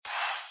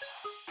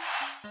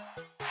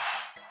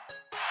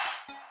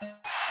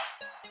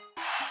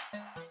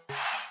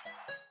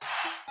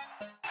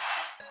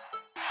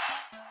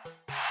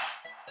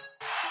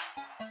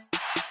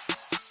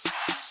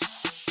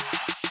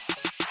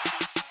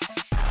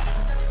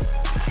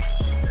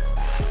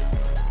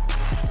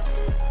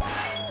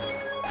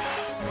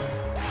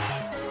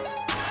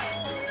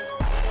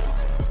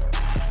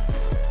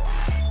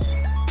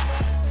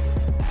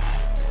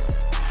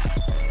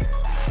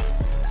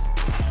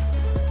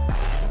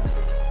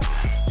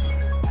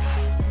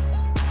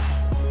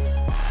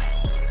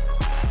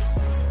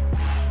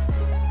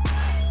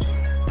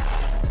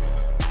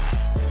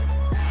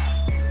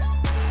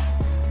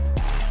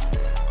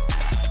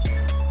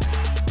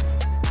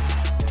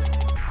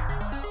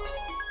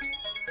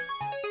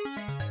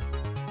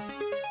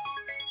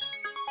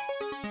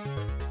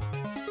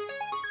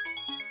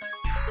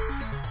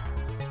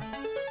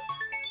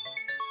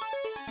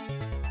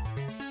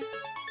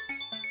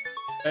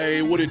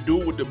Hey, what it do,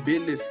 what the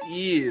business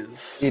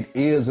is? It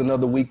is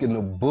another week in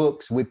the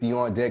books with the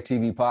On Deck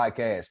TV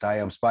podcast. I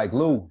am Spike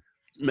Lou.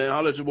 Man,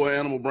 holla at your boy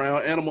Animal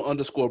Brown,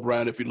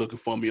 Animal_Brown if you're looking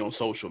for me on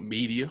social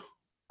media.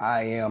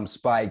 I am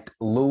Spike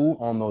Lou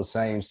on those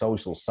same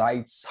social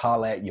sites.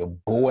 Holla at your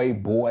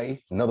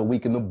boy. Another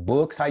week in the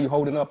books. How you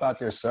holding up out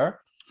there, sir?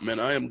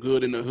 Man, I am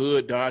good in the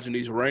hood, dodging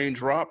these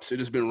raindrops. It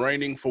has been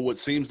raining for what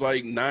seems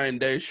like 9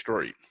 days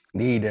straight.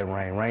 Need that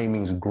rain. Rain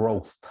means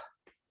growth.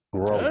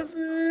 Does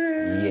it?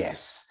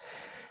 Yes.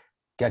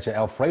 Got your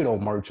Alfredo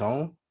merch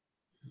on.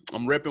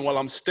 I'm repping while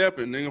I'm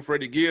stepping. Nigga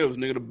Freddie Gibbs,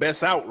 nigga the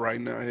best out right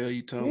now. Hell,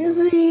 you telling me?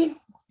 Is he?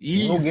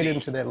 Easy. We'll get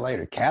into that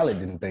later. Khaled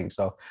didn't think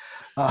so.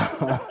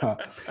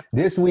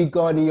 This week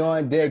on the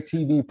On Deck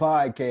TV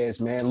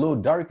podcast, man,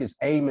 Lil Durk is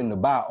aiming to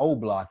buy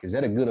O-Block. Is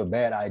that a good or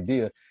bad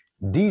idea?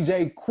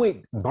 DJ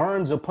Quick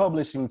burns a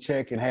publishing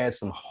check and has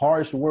some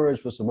harsh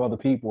words for some other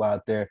people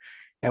out there.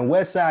 And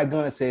Westside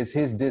Gunn says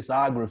his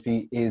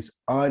discography is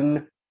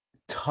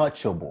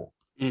untouchable.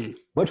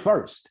 But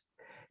first,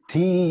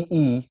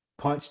 TDE,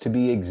 Punch to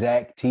be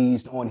exact,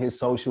 teased on his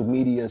social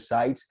media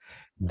sites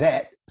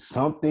that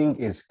something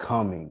is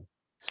coming.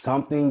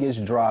 Something is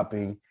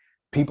dropping.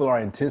 People are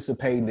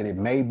anticipating that it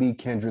may be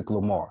Kendrick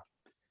Lamar.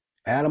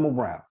 Animal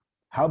Brown,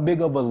 how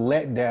big of a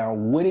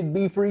letdown would it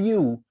be for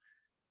you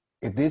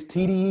if this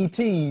TDE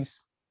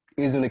tease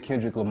isn't a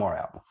Kendrick Lamar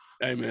album?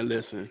 Hey, man,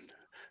 listen.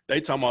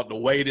 They talking about the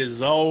wait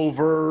is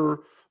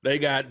over. They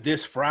got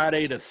this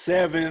Friday the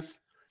 7th.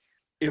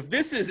 If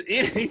this is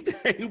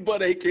anything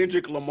but a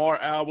Kendrick Lamar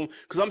album,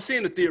 because I'm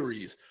seeing the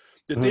theories.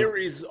 The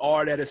theories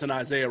are that it's an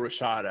Isaiah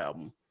Rashad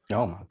album.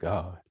 Oh, my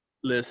God.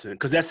 Listen,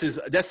 because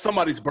that's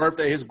somebody's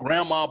birthday, his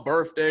grandma's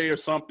birthday or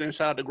something.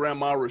 Shout out to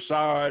Grandma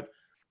Rashad,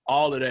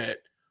 all of that.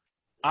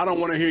 I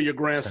don't want to hear your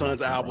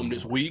grandson's album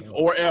this week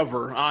or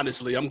ever,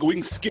 honestly. We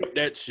can skip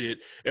that shit.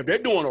 If they're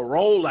doing a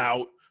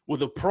rollout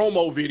with a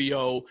promo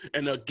video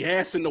and the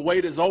gas and the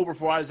wait is over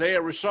for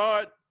Isaiah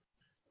Rashad,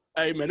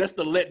 hey, man, that's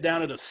the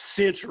letdown of the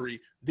century.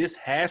 This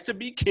has to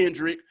be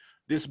Kendrick.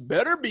 This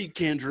better be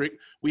Kendrick.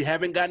 We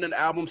haven't gotten an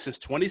album since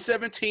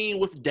 2017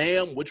 with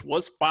Damn, which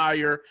was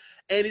fire.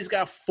 And he's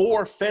got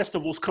 4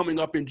 festivals coming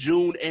up in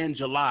June and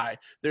July.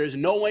 There's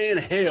no way in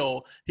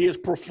hell he is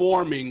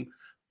performing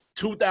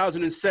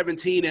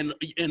 2017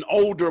 and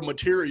older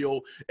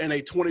material in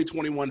a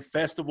 2021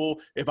 festival.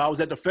 If I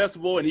was at the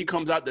festival and he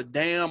comes out the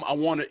Damn, I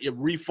want a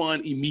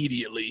refund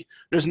immediately.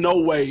 There's no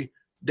way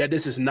that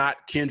this is not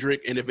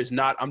Kendrick, and if it's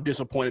not, I'm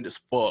disappointed as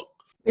fuck.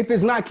 If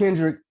it's not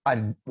Kendrick,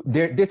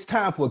 it's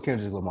time for a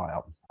Kendrick Lamar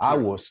album. I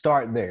will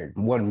start there,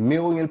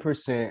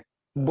 1,000,000%.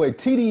 But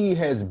TDE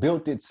has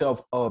built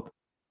itself up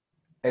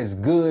as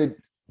good,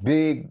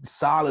 big,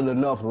 solid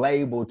enough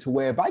label to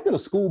where if I get a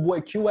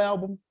Schoolboy Q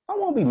album, I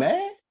won't be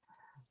mad.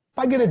 If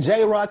I get a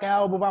J-Rock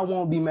album, I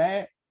won't be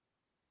mad.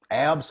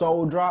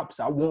 Ab-Soul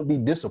drops, I won't be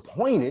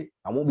disappointed.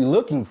 I won't be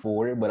looking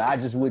for it, but I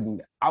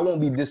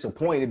won't be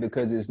disappointed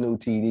because it's new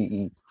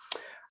TDE.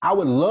 I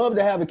would love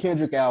to have a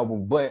Kendrick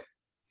album, but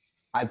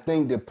I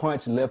think that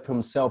Punch left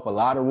himself a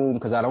lot of room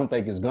because I don't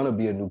think it's going to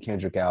be a new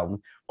Kendrick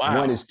album. Wow.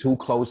 One is too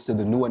close to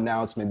the new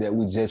announcement that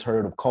we just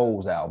heard of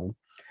Cole's album.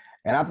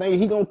 And I think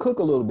he's going to cook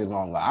a little bit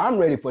longer. I'm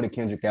ready for the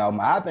Kendrick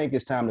album. I think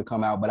it's time to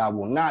come out, but I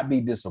will not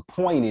be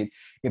disappointed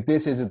if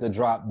this isn't the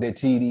drop that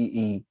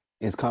TDE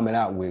is coming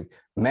out with.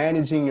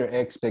 Managing your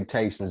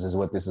expectations is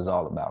what this is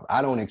all about.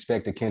 I don't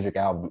expect a Kendrick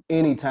album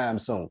anytime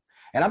soon.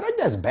 And I think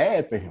that's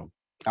bad for him.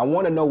 I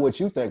want to know what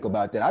you think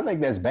about that. I think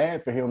that's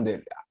bad for him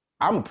that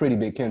I'm a pretty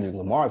big Kendrick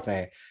Lamar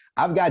fan.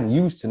 I've gotten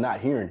used to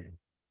not hearing him.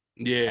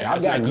 Yeah,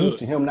 I've gotten used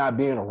to him not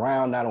being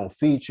around, not on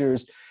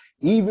features.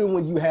 Even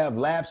when you have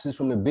lapses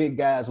from the big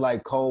guys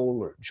like Cole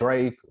or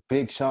Drake or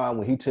Big Sean,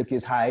 when he took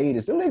his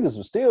hiatus, them niggas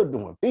were still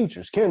doing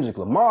features. Kendrick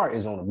Lamar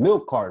is on a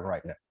milk carton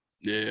right now.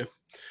 Yeah.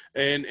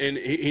 And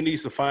he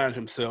needs to find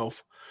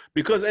himself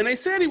because they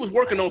said he was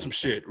working on some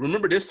shit.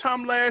 Remember this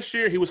time last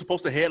year, he was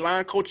supposed to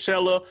headline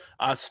Coachella.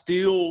 I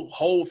still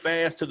hold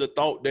fast to the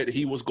thought that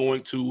he was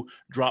going to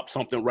drop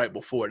something right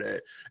before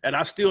that. And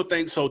I still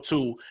think so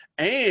too.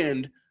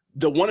 And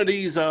one of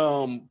these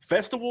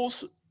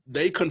festivals,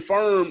 they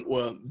confirmed,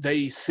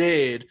 they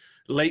said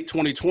late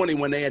 2020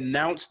 when they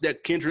announced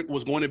that Kendrick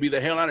was going to be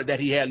the headliner that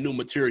he had new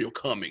material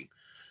coming.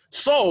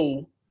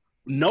 So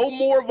no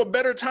more of a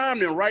better time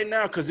than right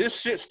now because this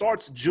shit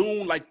starts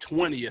June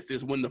 20th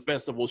is when the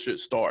festival should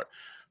start.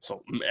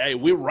 So, hey,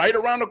 we're right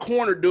around the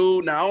corner,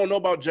 dude. Now, I don't know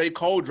about J.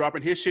 Cole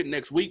dropping his shit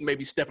next week,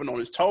 maybe stepping on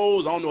his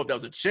toes. I don't know if that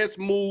was a chess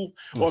move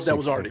or if that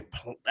was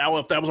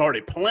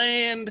already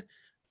planned.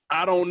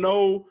 I don't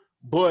know.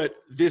 But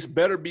this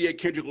better be a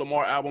Kendrick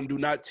Lamar album. Do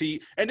not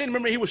tease. And then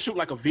remember, he was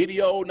shooting a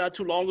video not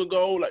too long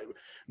ago.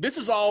 This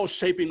is all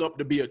shaping up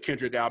to be a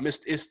Kendrick album.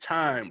 It's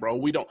time,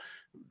 bro.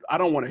 I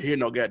don't want to hear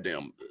no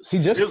goddamn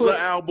SZA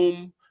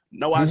album.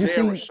 No Isaiah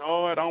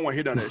Rashad. I don't want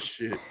to hear none of that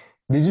shit.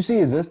 Did you see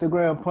his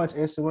Instagram, Punch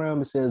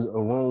Instagram? It says a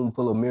room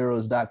full of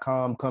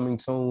mirrors.com coming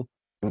soon.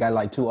 And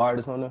got 2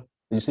 artists on there.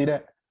 Did you see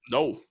that?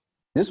 No.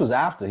 This was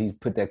after he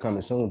put that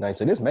coming soon thing.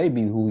 So this may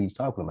be who he's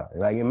talking about.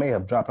 It may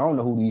have dropped. I don't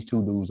know who these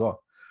 2 dudes are.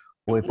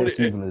 or if that's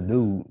even a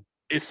dude.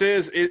 It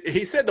says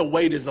he said the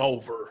wait is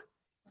over.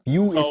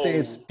 It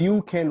says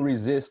few can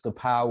resist the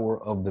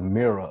power of the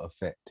mirror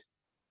effect.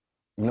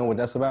 You know what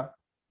that's about?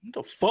 What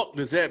the fuck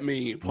does that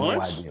mean,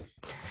 Punch? No idea.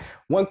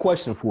 One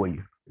question for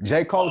you.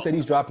 J. Cole said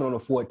he's dropping on the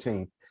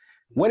 14th.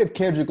 What if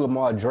Kendrick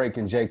Lamar, Drake,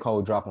 and J.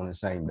 Cole drop on the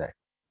same day?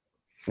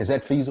 Is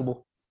that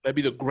feasible? That'd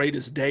be the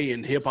greatest day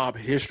in hip-hop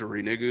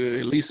history, nigga,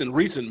 at least in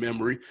recent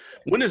memory.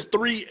 When has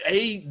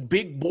 3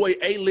 big boy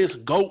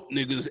A-list GOAT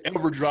niggas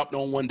ever dropped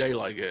on one day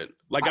like that?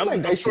 Like,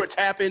 I'm sure it's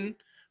happened.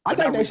 I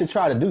think they should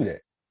try to do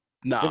that.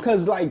 Nah.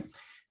 Because, like,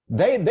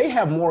 they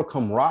have more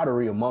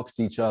camaraderie amongst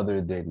each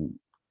other than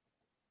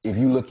if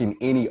you look in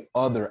any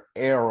other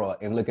era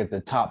and look at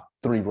the top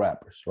 3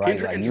 rappers, right?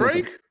 Kendrick and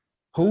Drake?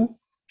 Who?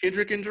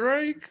 Kendrick and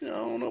Drake? I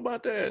don't know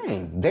about that.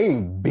 They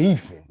ain't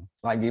beefing.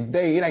 Like, it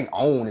ain't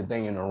on if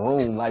they in the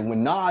room. Like,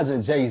 when Nas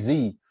and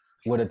Jay-Z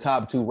were the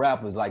top 2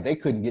 rappers, like, they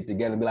couldn't get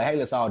together and be like, hey,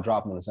 let's all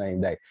drop on the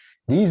same day.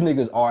 These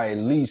niggas are at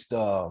least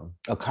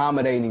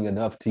accommodating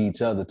enough to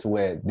each other to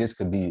where this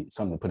could be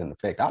something put in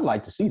effect. I'd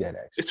like to see that,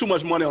 actually. It's too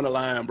much money on the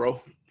line,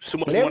 bro. Too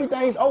much but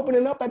everything's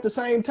opening up at the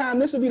same time.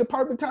 This would be the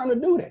perfect time to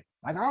do that.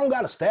 Like, I don't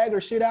got to stagger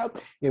shit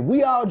out. If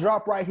we all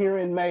drop right here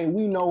in May,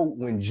 we know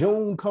when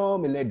June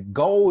come and that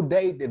goal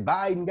date that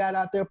Biden got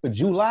out there for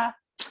July,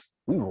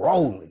 we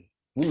rolling.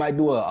 We might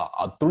do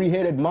a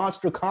 3-headed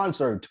monster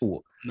concert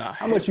tour. Nah,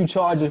 how much you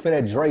charging for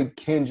that Drake,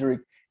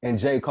 Kendrick, and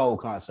J. Cole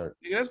concert?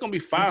 Nigga, that's gonna be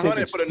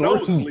 $500 for the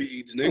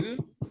nosebleeds, nigga.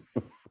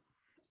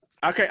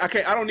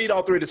 I don't need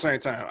all 3 at the same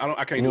time.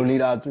 I can't. You don't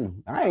need all 3. You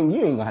ain't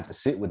gonna have to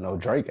sit with no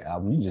Drake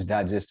album. You just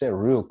digest that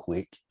real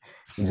quick.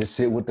 You just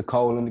sit with the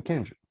Cole and the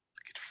Kendrick.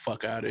 Get the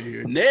fuck out of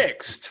here.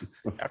 Next,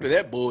 after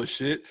that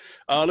bullshit,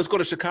 let's go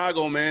to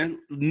Chicago, man.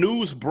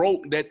 News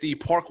broke that the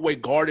Parkway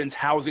Gardens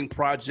housing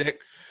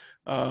project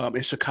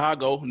in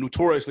Chicago,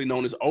 notoriously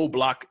known as O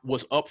Block,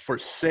 was up for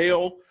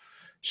sale.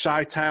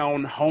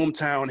 Chi-Town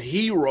hometown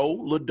hero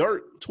Lil Durk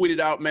tweeted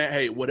out, man,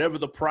 hey, whatever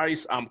the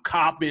price, I'm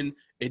copping.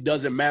 It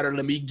doesn't matter.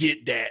 Let me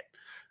get that.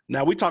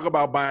 Now, we talk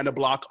about buying the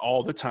block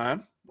all the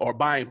time, or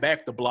buying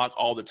back the block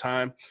all the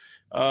time.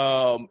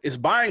 Is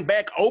buying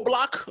back O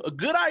Block a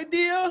good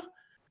idea?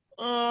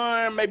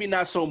 Maybe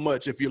not so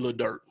much if you're Lil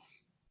Durk.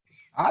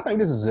 I think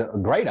this is a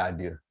great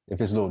idea if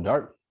it's Lil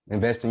Durk.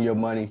 Investing your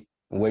money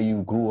where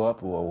you grew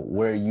up or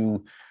where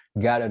you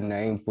got a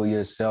name for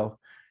yourself.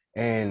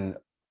 And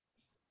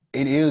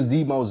it is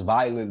the most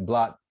violent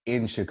block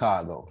in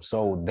Chicago.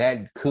 So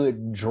that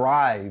could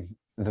drive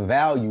the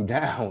value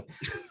down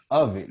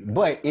of it.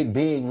 But it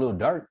being Lil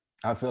Durk,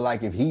 I feel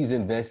like if he's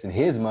investing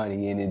his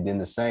money in it, then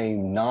the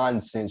same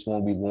nonsense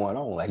won't be going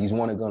on. Like, he's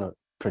going to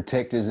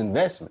protect his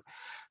investment.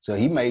 So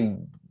he may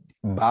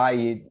buy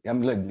it. I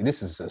mean, look,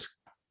 this is a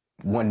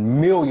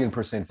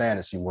 1,000,000%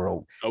 fantasy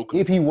world. Okay.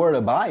 If he were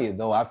to buy it,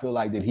 though, I feel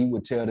like that he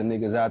would tell the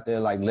niggas out there,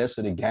 like, less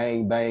of the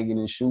gang banging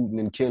and shooting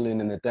and killing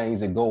and the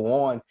things that go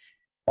on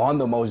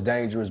the most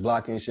dangerous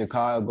block in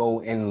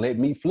Chicago, and let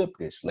me flip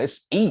this.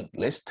 Let's eat.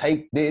 Let's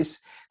take this,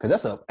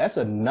 because that's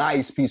a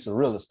nice piece of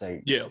real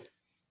estate. Yeah.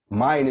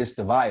 Minus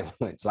the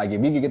violence. Like,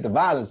 if you can get the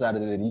violence out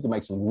of it, you can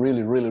make some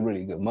really, really,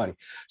 really good money.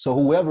 So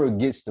whoever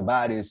gets to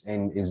buy this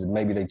and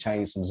maybe they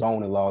change some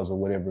zoning laws or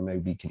whatever it may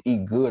be, can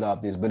eat good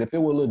off this. But if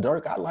it were Lil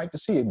Durk, I'd like to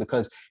see it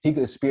because he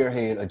could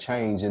spearhead a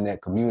change in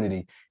that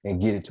community and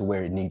get it to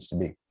where it needs to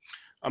be.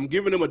 I'm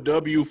giving him a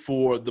W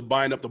for the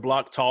buying up the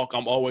block talk.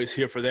 I'm always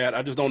here for that.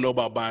 I just don't know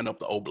about buying up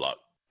the O Block.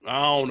 I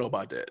don't know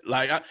about that.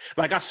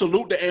 I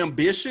salute the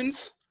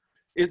ambitions.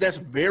 That's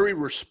very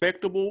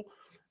respectable.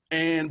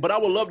 But I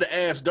would love to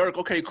ask Durk,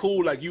 okay,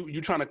 cool. Like,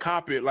 you trying to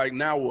copy it. Like,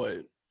 now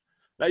what?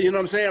 Like, you know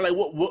what I'm saying? Like,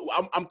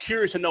 what I'm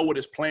curious to know what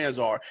his plans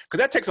are, because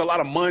that takes a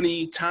lot of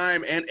money,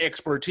 time, and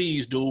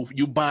expertise, dude.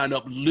 You buying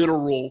up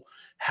literal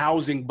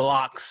housing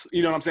blocks.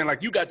 You know what I'm saying?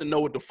 Like, you got to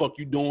know what the fuck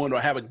you doing or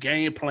have a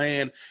game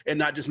plan and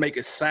not just make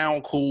it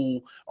sound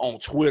cool on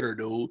Twitter,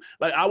 dude.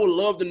 Like, I would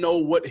love to know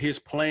what his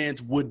plans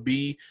would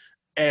be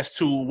as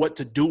to what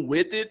to do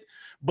with it.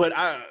 But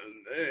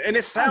and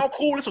it sound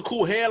cool. It's a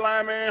cool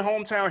headline, man.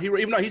 Hometown hero.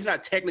 Even though he's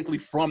not technically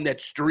from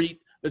that street,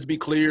 let's be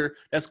clear.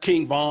 That's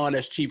King Von.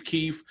 That's Chief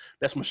Keef.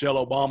 That's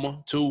Michelle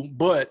Obama too.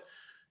 But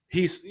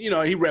he's,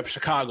 he reps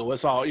Chicago.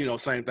 That's all,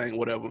 same thing,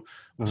 whatever.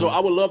 Mm-hmm. So I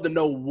would love to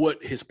know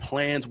what his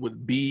plans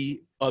would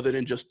be other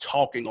than just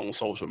talking on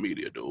social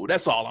media, dude.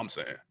 That's all I'm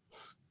saying.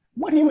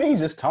 What do you mean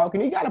just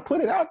talking? You got to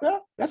put it out there.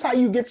 That's how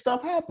you get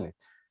stuff happening.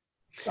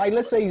 Like,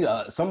 let's say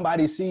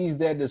somebody sees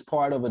that as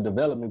part of a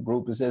development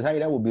group and says, hey,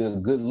 that would be a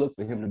good look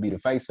for him to be the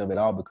face of it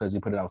all because he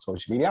put it on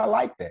social media. I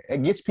like that.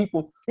 It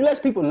lets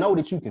people know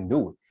that you can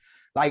do it.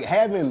 Like,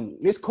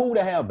 it's cool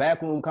to have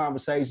backroom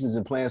conversations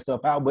and plan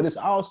stuff out, but it's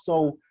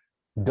also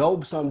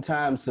dope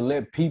sometimes to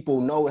let people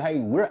know, hey,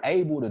 we're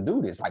able to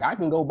do this. Like, I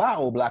can go buy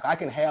O Block. I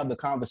can have the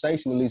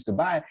conversation at least to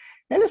buy it.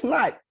 And it's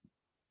not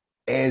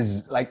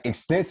as, like,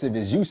 extensive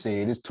as you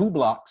said. It's 2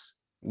 blocks.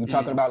 You're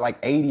talking about, like,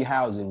 80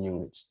 housing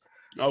units.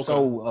 Okay.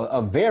 So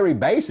a very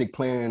basic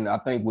plan, I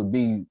think, would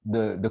be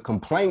the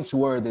complaints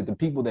were that the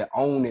people that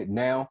own it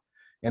now,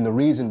 and the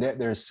reason that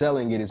they're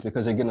selling it is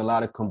because they're getting a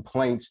lot of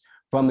complaints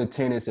from the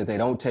tenants that they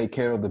don't take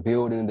care of the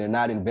building, they're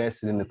not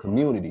invested in the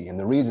community. And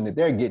the reason that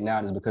they're getting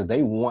out is because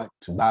they want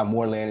to buy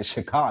more land in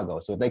Chicago.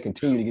 So if they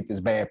continue to get this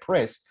bad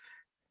press,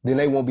 then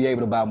they won't be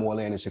able to buy more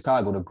land in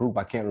Chicago. The group,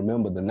 I can't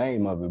remember the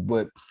name of it,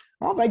 but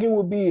I don't think it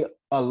would be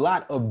a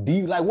lot of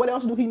deep. Like, what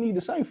else do he need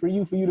to say for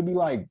you to be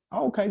like,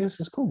 oh, okay, this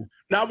is cool?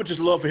 Now, I would just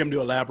love for him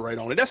to elaborate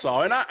on it. That's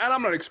all. And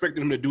I'm not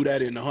expecting him to do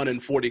that in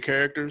 140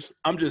 characters.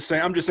 I'm just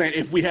saying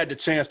if we had the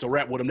chance to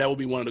rap with him, that would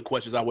be one of the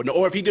questions I would know.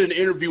 Or if he did an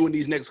interview in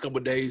these next couple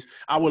of days,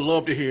 I would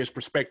love to hear his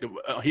perspective,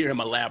 hear him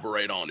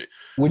elaborate on it.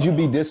 Would you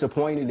be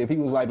disappointed if he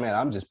was like, man,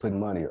 I'm just putting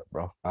money up,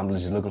 bro. I'm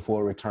just looking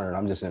for a return.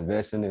 I'm just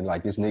investing in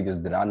like this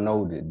niggas that I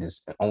know that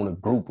this own a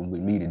group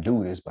with me to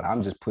do this, but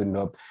I'm just putting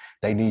up,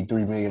 they need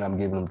 $3 million, I'm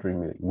giving them $3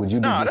 million. Would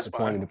you be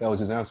disappointed if that was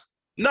his answer?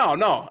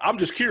 No, I'm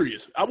just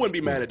curious. I wouldn't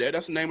be mad at that.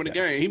 That's the name of the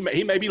game.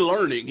 He may be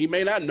learning. He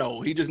may not know.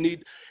 He just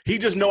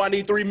know I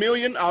need $3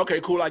 million. Okay,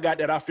 cool. I got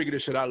that. I'll figure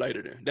this shit out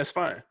later then. That's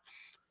fine.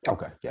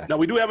 Okay. Yeah. Now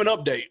we do have an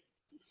update.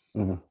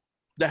 Mm-hmm.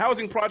 The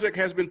housing project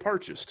has been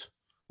purchased.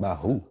 By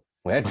who?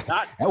 Well,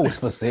 that was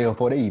for sale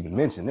before they even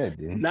mentioned that,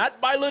 didn't it? Not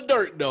by Lil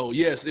Durk, though.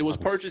 Yes, it was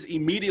purchased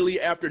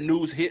immediately after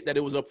news hit that it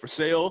was up for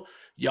sale.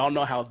 Y'all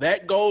know how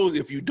that goes.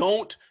 If you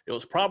don't, it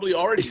was probably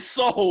already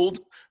sold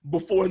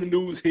before the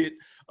news hit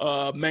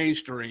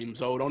mainstream,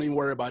 so don't even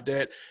worry about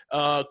that.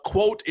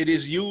 Quote, it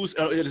is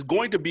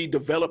going to be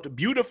developed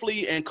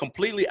beautifully and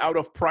completely out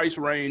of price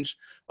range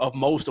of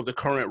most of the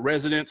current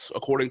residents,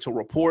 according to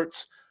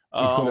reports.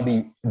 It's going to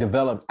be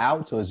developed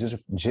out, so it's just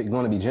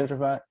going to be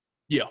gentrified?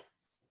 Yeah.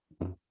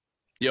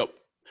 Yep.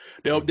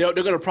 They're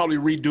going to probably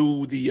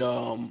redo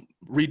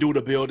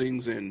the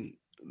buildings and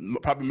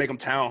probably make them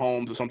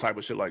townhomes or some type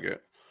of shit like that.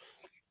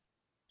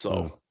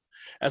 So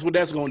that's what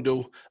that's going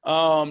to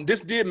do. This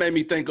did make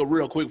me think of,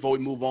 real quick before we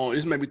move on,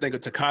 this made me think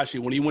of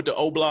Tekashi when he went to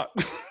O Block.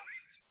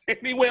 And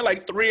he went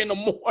like 3 a.m.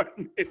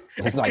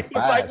 It's like he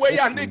was like, where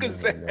y'all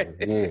niggas at?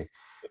 Yeah.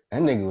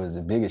 That nigga was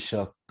the biggest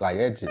shuck. Like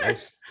that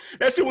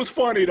shit was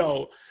funny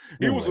though.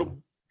 He was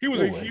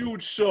a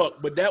huge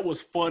shuck, but that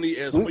was funny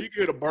as well. You could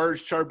hear the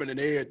birds chirping and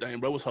everything,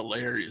 bro. It was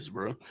hilarious,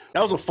 bro.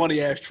 That was a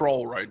funny ass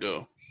troll right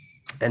there.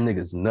 That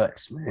nigga's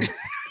nuts, man.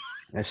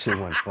 That shit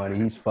wasn't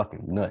funny. He's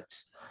fucking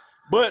nuts.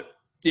 But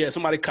yeah,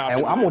 somebody copied.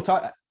 And I'm gonna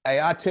talk. Hey,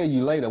 I'll tell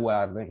you later what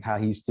I think, how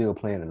he's still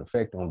playing an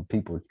effect on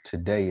people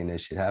today and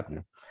that shit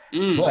happening.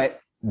 But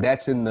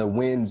that's in the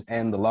wins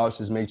and the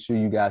losses. Make sure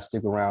you guys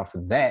stick around for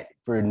that.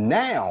 For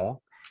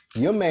now,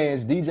 your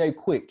man's DJ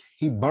Quick,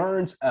 he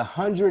burns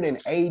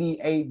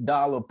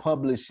 $188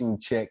 publishing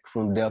check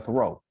from Death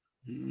Row.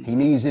 He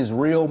needs his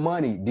real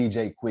money,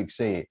 DJ Quick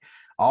said.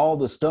 All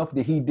the stuff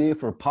that he did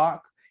for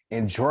Pac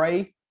and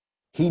Dre,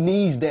 he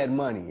needs that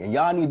money. And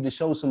y'all need to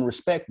show some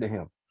respect to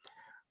him.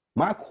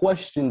 My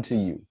question to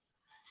you,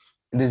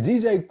 does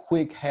DJ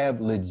Quick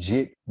have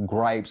legit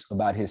gripes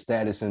about his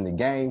status in the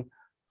game,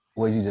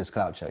 or is he just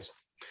clout chasing?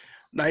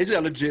 No, he's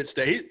got legit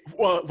state.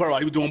 Well, first of all,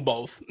 he was doing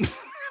both.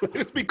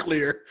 Let's be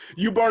clear.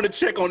 You burn a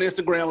check on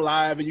Instagram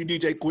Live and you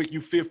DJ Quick, you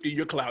 50,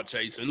 you're clout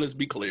chasing. Let's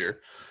be clear.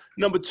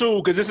 Number two,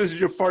 because this is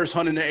your first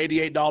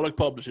 $188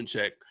 publishing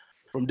check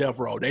from Death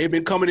Row. They've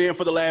been coming in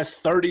for the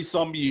last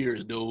 30-some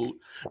years, dude.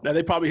 Now,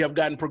 they probably have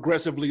gotten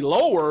progressively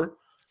lower,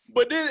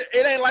 but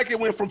it ain't like it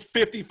went from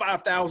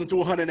 $55,000 to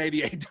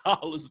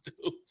 $188,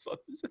 dude. So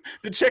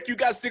the check you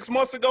got 6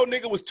 months ago,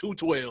 nigga, was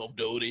 $212,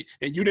 dude,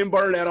 and you didn't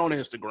burn that on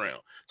Instagram.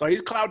 So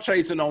he's clout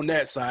chasing on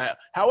that side.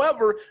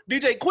 However,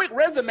 DJ Quick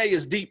resume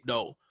is deep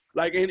though.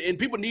 Like, and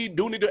people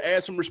do need to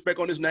add some respect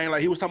on his name.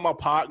 Like he was talking about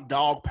Pac,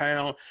 Dog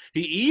Pound.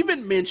 He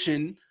even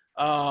mentioned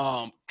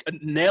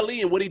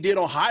Nelly and what he did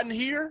on Hot in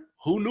Here.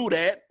 Who knew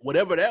that?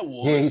 Whatever that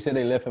was. Yeah, he said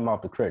they left him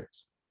off the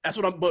credits.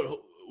 But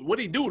what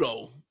did he do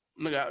though?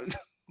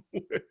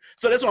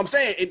 So that's what I'm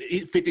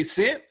saying. 50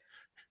 Cent,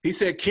 he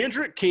said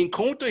Kendrick, King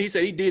Kunta, he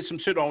said he did some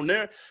shit on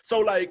there. So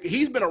like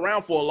he's been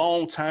around for a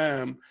long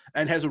time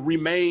and has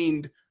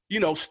remained,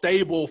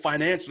 stable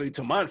financially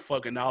to my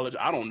fucking knowledge.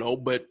 I don't know,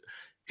 but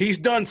he's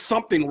done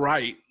something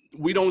right.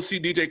 We don't see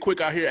DJ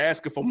Quick out here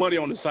asking for money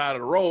on the side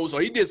of the road. So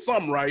he did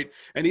something right,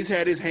 and he's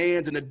had his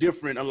hands in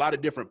a lot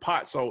of different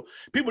pots. So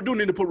people do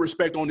need to put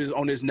respect on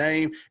his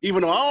name,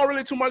 even though I don't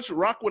really too much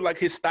rock with like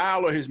his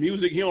style or his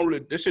music.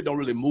 This shit don't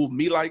really move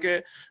me like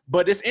that.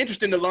 But it's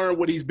interesting to learn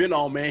what he's been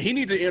on, man. He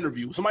needs an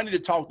interview. Somebody need to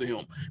talk to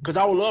him because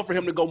I would love for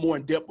him to go more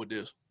in depth with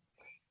this.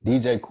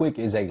 DJ Quick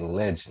is a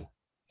legend,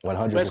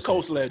 100%. West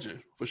Coast legend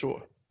for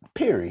sure.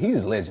 Period.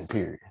 He's a legend.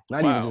 Period.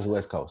 Not even just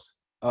West Coast.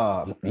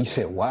 You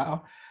said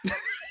wow.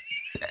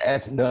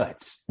 That's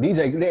nuts.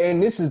 DJ,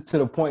 and this is to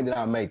the point that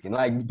I'm making.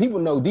 Like, people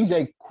know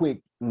DJ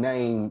Quick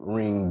name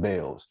ring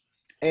bells.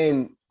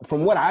 And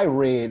from what I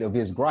read of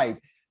his gripe,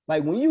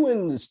 like when you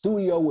in the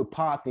studio with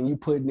Pac and you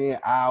putting in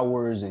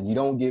hours and you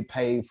don't get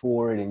paid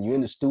for it, and you're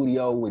in the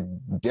studio with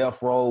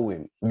Death Row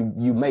and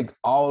you make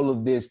all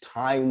of this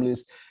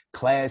timeless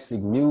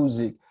classic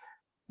music,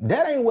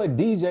 that ain't what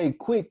DJ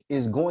Quick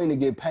is going to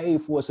get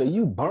paid for. So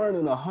you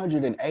burning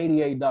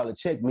 $188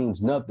 check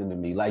means nothing to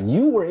me. Like,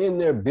 you were in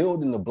there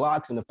building the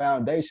blocks and the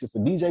foundation for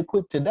DJ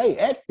Quick today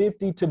at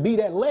 50 to be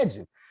that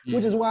legend.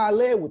 which is why I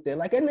led with that.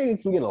 Like that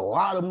nigga can get a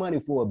lot of money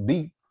for a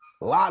beat,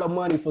 a lot of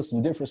money for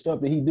some different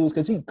stuff that he does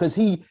because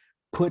he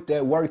put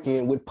that work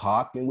in with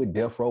Pac and with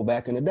Death Row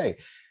back in the day.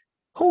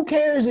 Who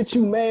cares that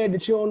you mad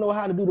that you don't know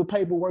how to do the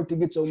paperwork to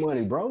get your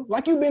money, bro?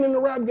 Like you've been in the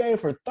rap game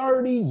for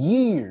 30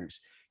 years.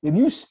 If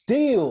you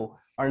still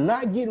are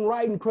not getting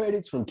writing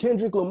credits from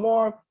Kendrick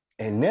Lamar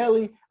and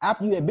Nelly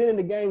after you had been in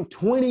the game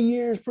 20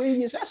 years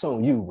previous, that's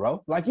on you,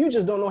 bro. Like you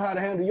just don't know how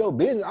to handle your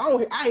business.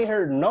 I ain't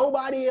heard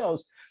nobody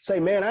else say,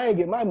 man, I ain't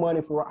get my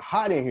money for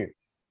hot in here.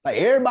 Like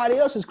everybody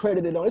else is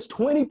credited on. It's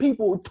 20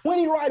 people,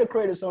 20 writer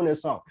credits on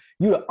this song.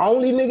 You the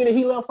only nigga that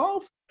he left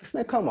off?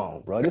 Man, come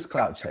on, bro. This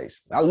clout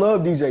chasing. I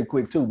love DJ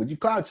Quick too, but you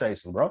clout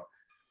chasing, bro.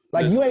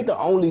 Like you ain't the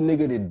only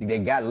nigga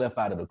that got left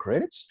out of the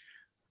credits.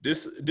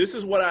 This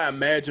is what I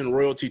imagine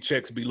royalty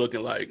checks be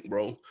looking like,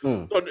 bro.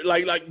 So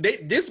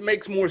this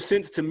makes more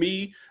sense to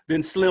me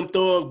than Slim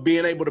Thug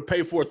being able to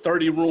pay for a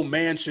 30-room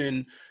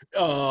mansion,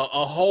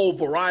 a whole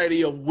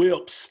variety of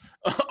whips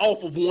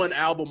off of one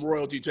album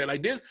royalty check.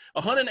 Like this,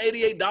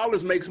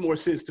 $188 makes more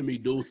sense to me,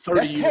 dude. 30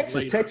 That's years Texas.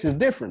 later. Texas is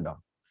different though.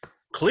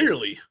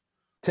 Clearly.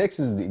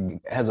 Texas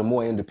has a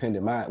more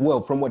independent mind.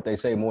 Well, from what they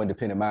say, more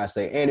independent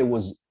mindset. And it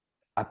was,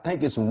 I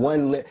think it's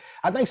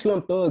I think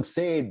Slim Thug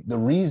said the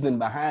reason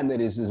behind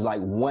that is like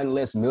one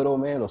less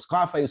middleman, or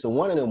Scarface or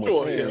one of them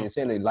was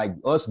saying that like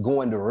us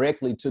going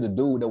directly to the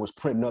dude that was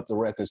printing up the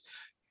records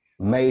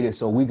made it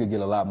so we could get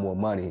a lot more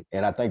money.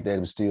 And I think that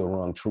was still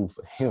wrong true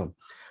for him.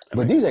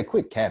 But DJ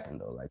Quick capping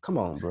though, like come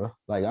on, bro.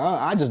 Like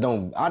I just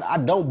don't, I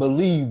don't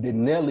believe that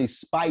Nelly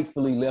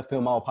spitefully left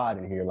him off hot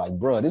in here. Like,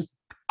 bro,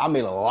 I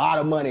made a lot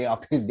of money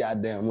off this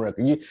goddamn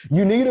record.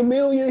 You need $1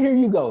 million? Here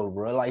you go,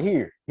 bro. Like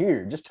here,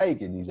 just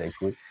take it, DJ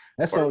Quick.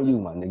 That's on you,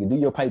 my nigga. Do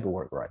your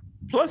paperwork right.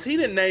 Plus, he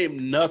didn't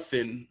name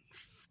nothing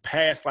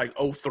past like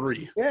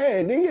 03.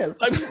 Yeah, nigga.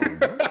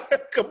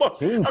 Like, come on.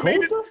 I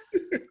mean,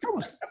 that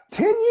was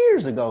 10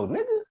 years ago,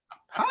 nigga.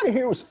 Hot in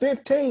here was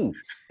 15.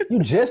 You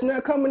just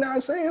now coming out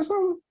and saying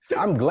something?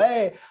 I'm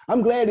glad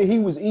that he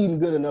was eating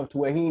good enough to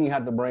where he didn't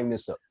have to bring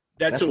this up.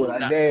 That's what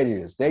that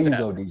is. There you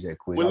go, DJ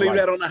Quick. We'll leave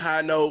that on a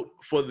high note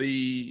for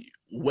the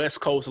West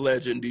Coast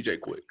legend, DJ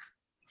Quick,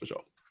 for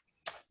sure.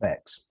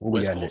 Facts.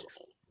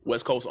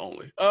 West Coast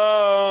only.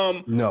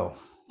 No.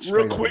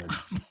 Real quick,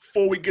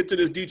 before we get to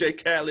this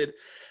DJ Khaled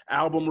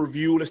album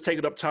review, let's take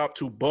it up top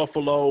to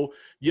Buffalo.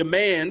 Your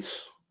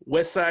man's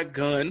Westside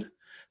Gunn,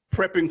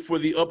 prepping for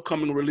the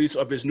upcoming release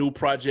of his new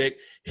project,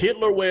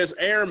 Hitler Wears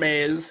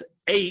Hermes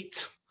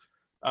 8.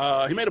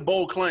 He made a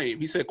bold claim.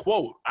 He said,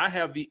 quote, "I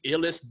have the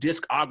illest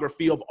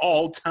discography of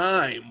all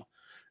time.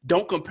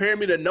 Don't compare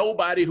me to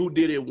nobody who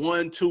did it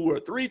 1, 2, or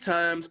 3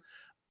 times.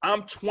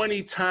 I'm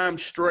 20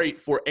 times straight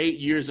for 8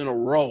 years in a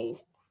row."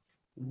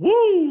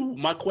 Woo!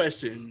 My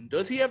question,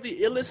 does he have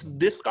the illest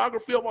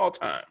discography of all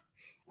time?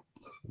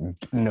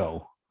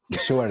 No. The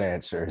short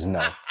answer is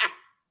no.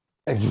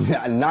 It's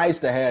nice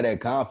to have that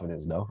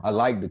confidence, though. I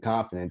like the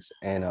confidence.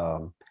 And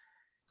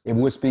if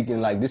we're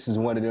speaking like this is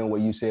one of them where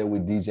you said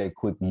with DJ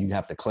Quick, you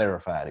have to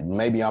clarify it.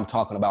 Maybe I'm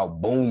talking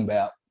about boom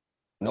bap.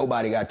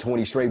 Nobody got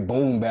 20 straight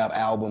boom bap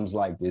albums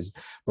like this.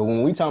 But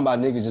when we talking about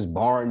niggas just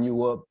barring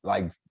you up,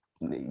 like,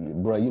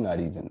 bro, you're not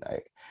even,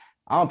 like,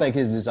 I don't think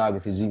his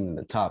discography is even in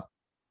the top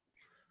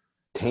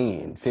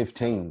 10,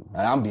 15.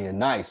 And I'm being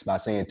nice by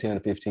saying 10 to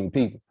 15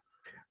 people.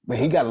 But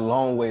he got a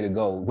long way to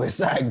go.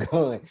 Westside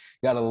Gunn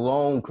got a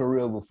long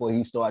career before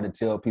he started to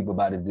tell people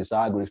about his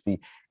discography.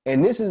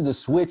 And this is the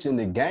switch in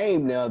the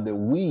game now that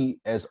we,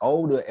 as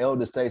older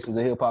elder statesmen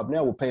of hip-hop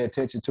now, will pay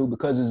attention to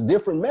because it's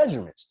different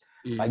measurements.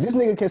 Mm-hmm. Like this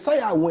nigga can say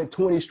I went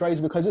 20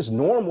 straights because it's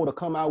normal to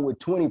come out with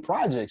 20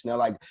 projects. Now,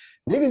 like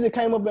niggas that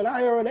came up in our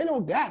era, they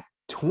don't got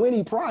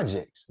 20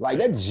 projects. Like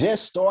that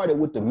just started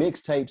with the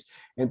mixtapes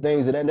and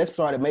things of that. That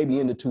started maybe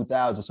in the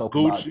 2000s. So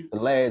for about the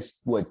last,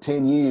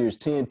 10 years,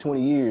 10,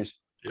 20 years,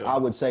 yeah. I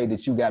would say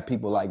that you got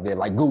people like that,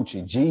 like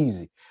Gucci,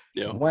 Jeezy,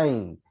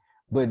 Wayne.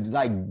 But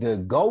like the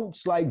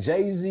GOATs like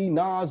Jay-Z,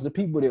 Nas, the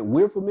people that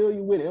we're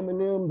familiar with,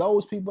 Eminem,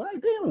 those people, like,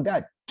 they don't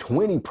got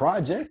 20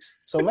 projects.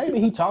 So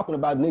maybe he talking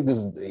about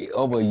niggas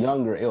of a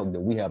younger ilk that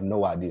we have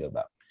no idea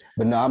about.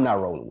 But no, I'm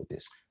not rolling with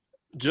this.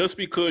 Just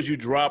because you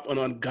drop an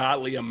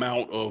ungodly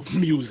amount of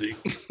music.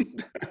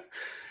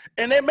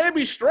 And they may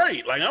be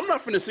straight. Like, I'm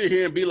not finna sit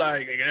here and be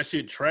like, hey, that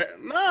shit trash.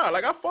 Nah,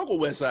 like, I fuck with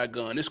Westside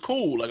Gunn. It's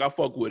cool. Like, I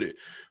fuck with it.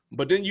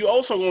 But then you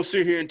also gonna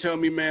sit here and tell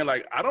me, man,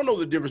 like, I don't know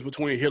the difference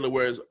between Hitler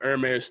Wears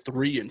Hermes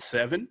 3 and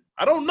 7.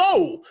 I don't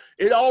know.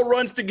 It all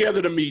runs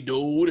together to me,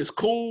 dude. It's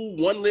cool.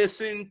 1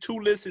 listen, 2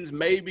 listens,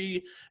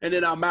 maybe, and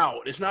then I'm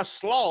out. It's not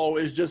slow.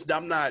 It's just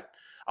I'm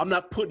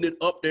not putting it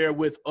up there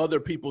with other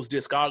people's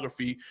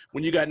discography.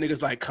 When you got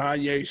niggas like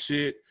Kanye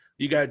shit,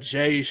 you got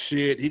Jay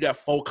shit, he got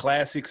 4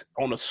 classics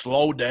on a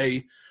slow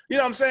day. You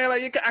know what I'm saying?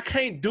 Like, I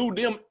can't do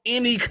them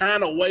any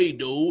kind of way,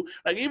 dude.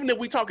 Like, even if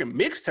we talking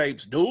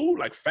mixtapes, dude,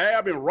 like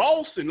Fab and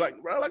Ross and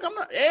like, bro, like I'm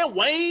not, and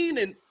Wayne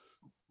and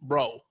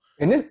bro.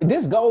 And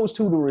this goes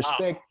to the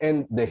respect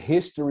and the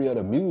history of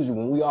the music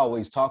when we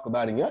always talk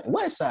about it.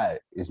 Westside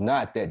is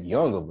not that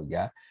young of a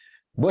guy.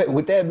 But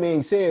with that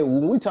being said,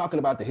 when we're talking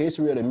about the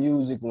history of the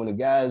music, when the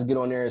guys get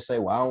on there and say,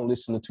 well, I don't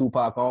listen to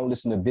Tupac, I don't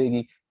listen to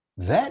Biggie,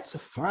 that's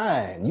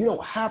fine. You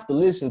don't have to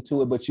listen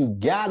to it, but you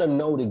gotta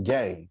know the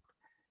game.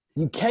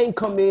 You can't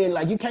come in,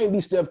 like you can't be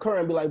Steph Curry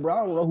and be like, bro,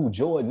 I don't know who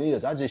Jordan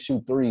is. I just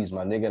shoot threes,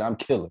 my nigga, and I'm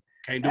killing.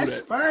 Can't do That's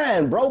that.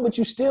 fine, bro, but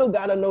you still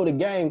gotta know the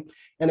game.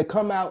 And to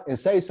come out and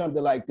say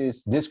something like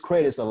this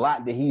discredits a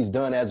lot that he's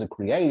done as a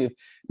creative,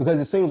 because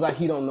it seems like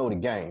he don't know the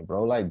game,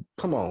 bro. Like,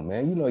 come on,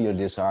 man. You know your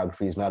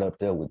discography is not up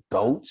there with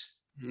GOATs.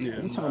 Yeah,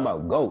 I'm talking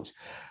about GOATs.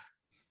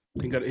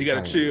 He got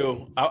to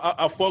chill.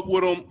 I fuck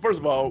with him. First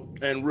of all,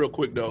 and real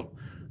quick though,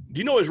 do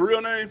you know his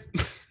real name?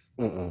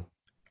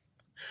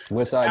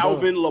 Westside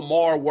Alvin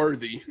Lamar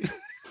Worthy.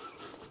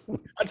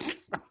 I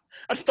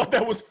just thought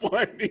that was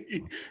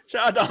funny.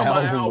 Shout out to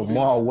my Alvin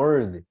Lamar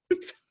Worthy.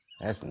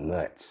 That's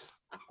nuts.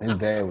 His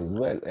dad was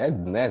what?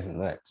 That's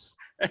nuts.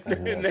 That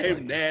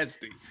name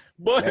nasty.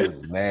 But that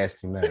was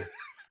nasty, man.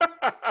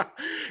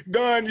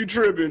 Gun, you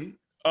tripping.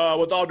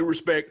 With all due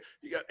respect.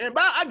 And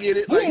I get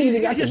it. He ain't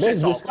even got the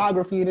best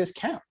discography in this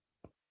count.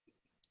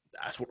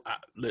 That's what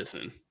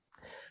listen.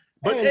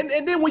 But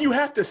and then when you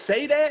have to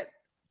say that,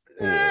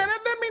 let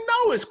me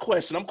know his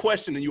question. I'm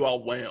questioning you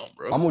all wham,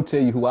 bro. I'm gonna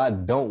tell you who I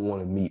don't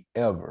want to meet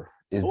ever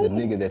is the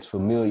nigga that's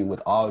familiar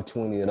with all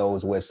 20 of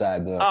those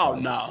Westside Gun. Oh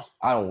no.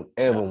 I don't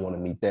ever want to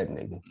meet that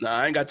nigga. Nah,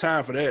 I ain't got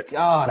time for that.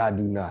 God, I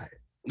do not.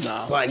 Nah.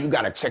 Son, you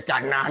gotta check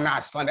out. Nah,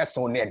 son, that's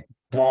on that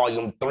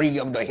volume 3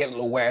 of the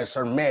Hitler Wears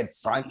Her Med,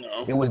 son.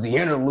 No. It was the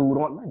interlude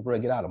on. Like, bro,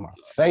 get out of my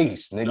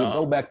face, nigga. No.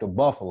 Go back to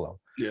Buffalo.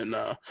 Yeah,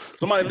 nah.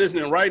 Somebody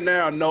listening right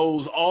now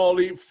knows all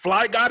the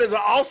Fly God is an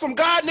awesome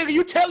God, nigga.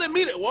 You telling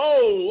me that?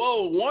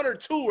 Whoa, 1 or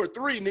 2 or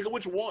 3, nigga.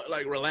 Which one?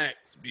 Like,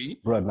 relax, B.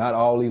 Bro, not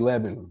all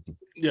 11.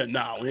 Yeah,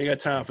 nah, we ain't got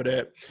time for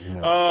that.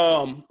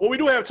 No. What we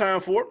do have time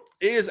for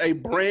is a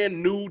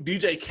brand new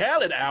DJ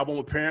Khaled album,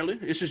 apparently.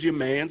 It's just your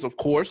man's, of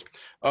course.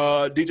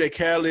 DJ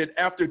Khaled,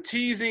 after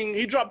teasing,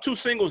 he dropped 2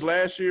 singles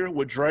last year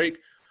with Drake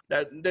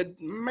that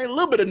made a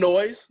little bit of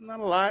noise. Not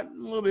a lot,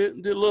 a little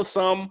bit, did a little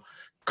something.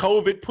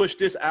 COVID pushed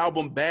this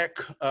album back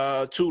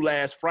to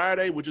last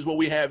Friday, which is what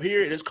we have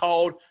here. It is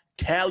called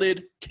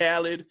Khaled,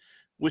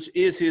 which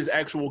is his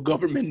actual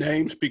government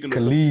name. Speaking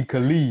of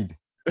Khalid.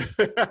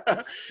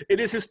 It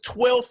is his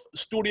 12th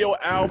studio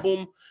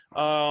album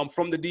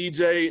from the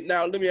DJ.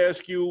 Now, let me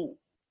ask you,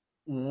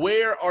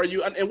 where are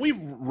you? And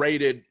we've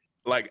rated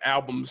like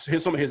albums,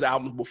 some of his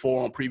albums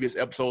before on previous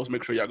episodes.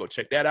 Make sure y'all go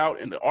check that out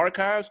in the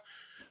archives.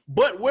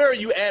 But where are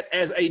you at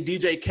as a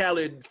DJ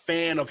Khaled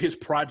fan of his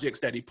projects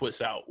that he puts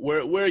out?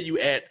 Where are you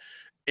at,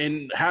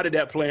 and how did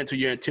that play into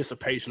your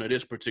anticipation of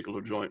this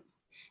particular joint?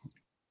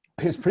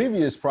 His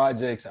previous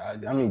projects, I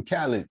mean,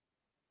 Khaled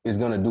is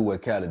going to do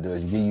what Khaled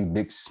does. Give you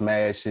big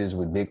smashes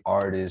with big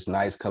artists,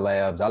 nice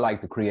collabs. I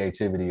like the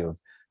creativity of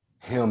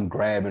him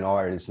grabbing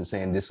artists and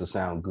saying, this will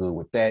sound good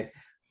with that.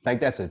 I think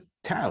that's a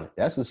talent.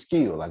 That's a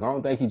skill. Like, I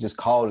don't think he just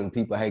calling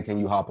people, hey, can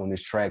you hop on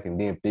this track and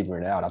then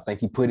figuring it out. I think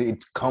he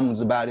it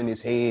comes about in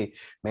his head,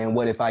 man,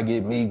 what if I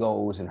get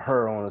Migos and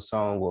her on a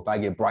song, or if I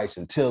get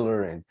Bryson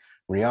Tiller and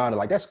Rihanna?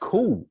 Like, that's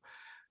cool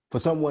for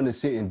someone to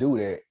sit and do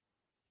that.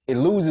 It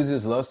loses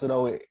its luster,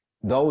 though.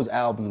 Those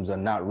albums are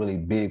not really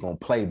big on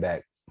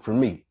playback for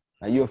me.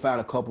 Now, you'll find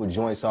a couple of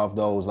joints off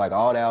those, like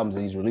all the albums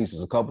that he's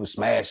releases, a couple of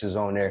smashes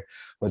on there,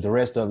 but the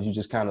rest of it, you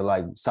just kind of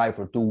like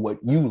cipher through what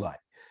you like.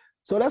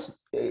 So that's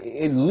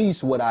at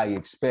least what I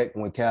expect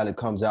when Khaled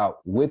comes out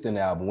with an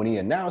album. When he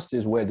announced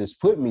this, where this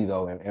put me,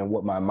 though, and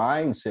what my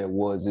mindset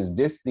was, is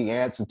this the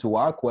answer to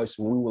our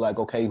question? We were like,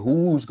 okay,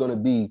 who's going to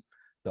be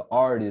the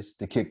artist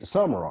to kick the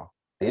summer off?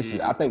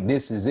 I think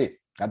this is it.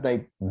 I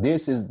think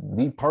this is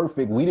the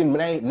perfect, we didn't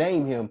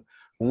name him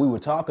when we were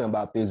talking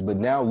about this, but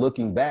now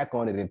looking back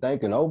on it and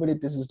thinking over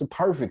it, this is the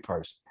perfect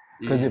person.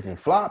 Because if it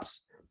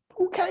flops,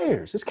 who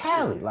cares? It's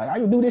Khaled. Like, I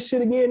can do this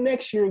shit again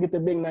next year and get the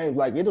big names.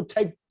 Like, it'll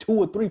take 2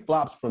 or 3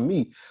 flops from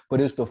me,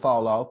 but it's to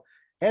fall off.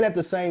 And at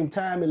the same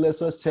time, it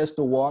lets us test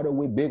the water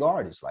with big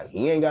artists. Like,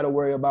 he ain't got to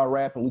worry about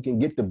rapping. We can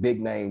get the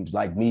big names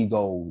like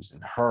Migos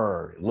and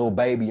Her, and Lil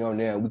Baby on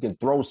there. We can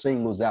throw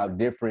singles out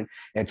different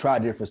and try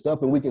different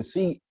stuff. And we can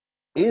see,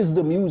 is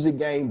the music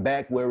game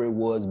back where it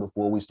was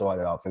before we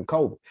started off in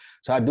COVID?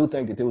 So I do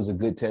think that there was a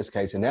good test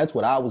case. And that's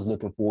what I was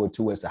looking forward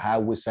to, as to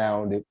how it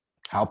sounded,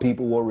 how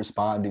people were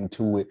responding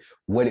to it,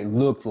 what it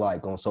looked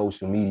like on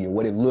social media,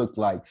 what it looked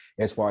like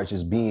as far as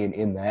just being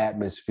in the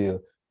atmosphere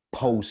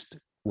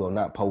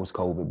not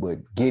post-COVID, but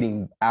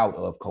getting out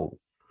of COVID.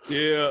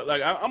 Yeah,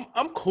 like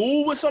I'm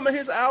cool with some of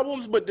his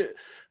albums, but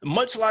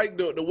much like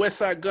the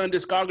Westside Gun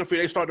discography,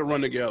 they start to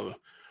run together.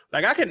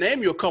 Like, I can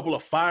name you a couple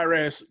of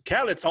fire-ass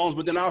Khaled songs,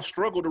 but then I'll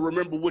struggle to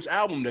remember which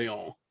album they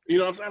on. You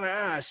know what I'm saying?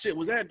 Like, shit,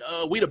 was that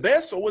We the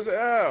Best, or was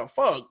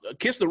it,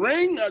 Kiss the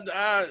Ring?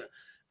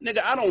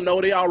 Nigga, I don't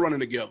know. They all running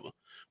together.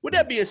 With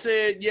that being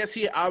said, yes,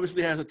 he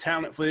obviously has a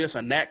talent for this,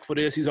 a knack for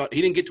this. He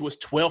didn't get to his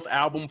 12th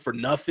album for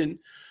nothing,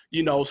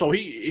 you know. So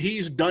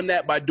he's done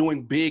that by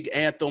doing big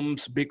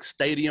anthems, big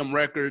stadium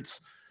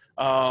records,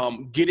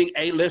 getting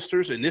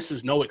A-listers, and this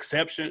is no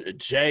exception.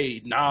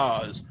 Jay,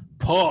 Nas,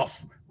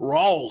 Puff,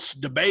 Ross,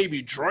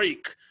 DaBaby,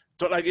 Drake.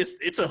 So like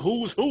it's a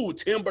who's who,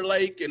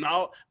 Timberlake and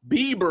all,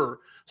 Bieber.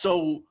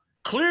 So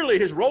clearly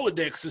his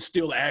Rolodex is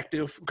still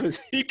active because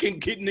he can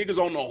get niggas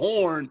on the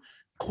horn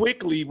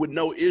quickly with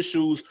no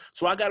issues.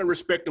 So I gotta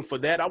respect him for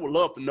that. I would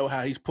love to know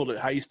how he's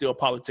still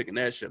politicking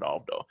that shit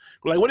off though.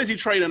 Like, what is he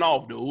trading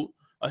off, dude?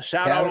 A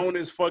shout out on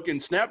his fucking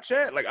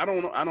Snapchat? Like, I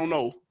don't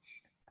know.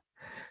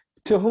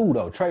 To who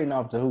though? Trading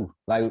off to who?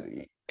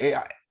 Like,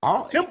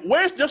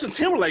 where's Justin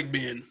Timberlake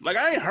been? Like,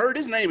 I ain't heard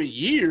his name in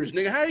years,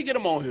 nigga. How you get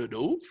him on here,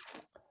 dude?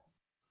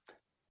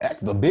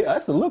 That's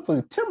a look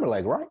for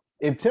Timberlake, right?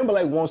 If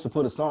Timberlake wants to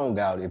put a song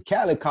out, if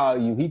Khaled call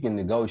you, he can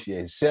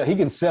negotiate. He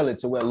can sell it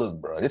to where,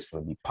 look, bro, this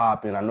gonna be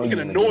popping. I know you're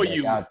gonna annoy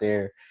you out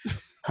there. He's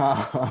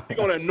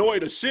gonna annoy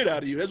the shit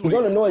out of you. That's what he's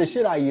gonna annoy the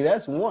shit out of you.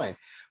 That's one.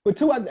 But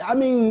two, I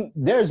mean,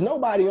 there's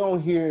nobody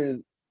on here.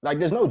 Like,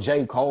 there's no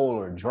J. Cole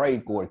or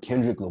Drake or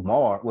Kendrick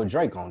Lamar. Well,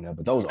 Drake on there,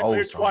 but those old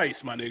songs.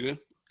 Twice, my nigga.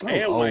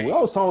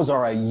 Those songs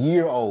are a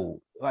year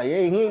old. Like,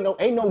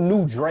 ain't no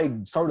new Drake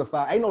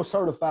certified. Ain't no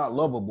certified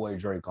lover boy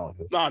Drake on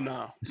here.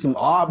 No. Some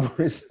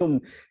Aubrey,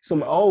 some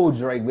old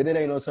Drake, but it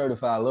ain't no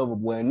certified lover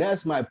boy. And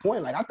that's my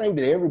point. Like, I think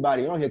that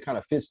everybody on here kind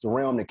of fits the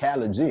realm that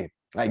Khaled's in.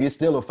 Like, it's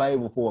still a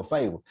favor for a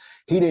favor.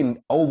 He didn't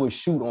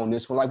overshoot on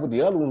this one. Like with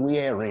the other one, we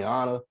had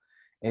Rihanna.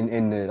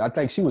 And I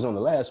think she was on the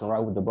last one, right,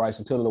 with the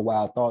Bryson Tiller, the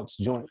Wild Thoughts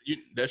joint.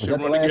 That should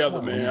run together,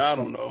 one? Man. I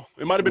don't know.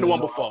 It might have been the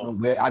one before.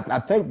 I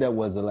think that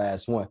was the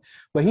last one.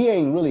 But he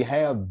ain't really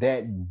have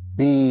that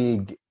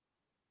big,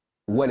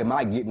 what am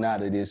I getting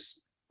out of this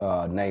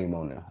name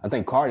on there? I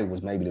think Cardi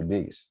was maybe the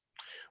biggest.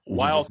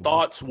 Wild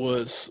Thoughts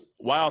was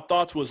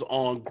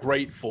on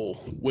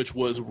Grateful, which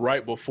was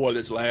right before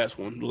this last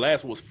one. The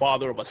last one was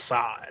Father of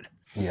Aside.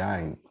 Yeah, I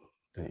ain't.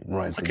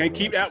 I can't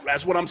keep out.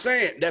 That's what I'm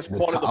saying. That's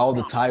part of all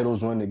the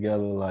titles run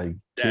together. Like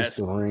Kiss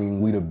the Ring,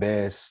 We the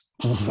Best.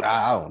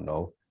 I don't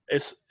know.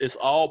 It's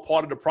all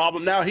part of the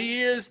problem. Now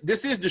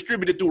this is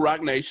distributed through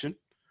Roc Nation,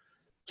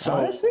 so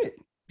that's it.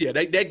 Yeah,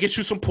 that gets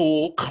you some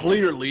pull.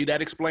 Clearly,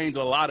 that explains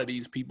a lot of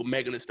these people,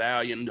 Megan Thee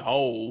Stallion,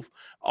 Hove,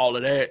 all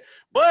of that.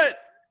 But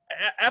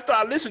after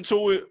I listen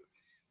to it,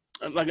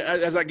 like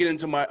as I get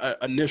into my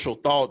initial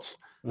thoughts,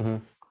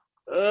 I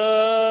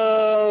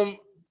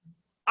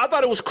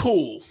thought it was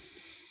cool.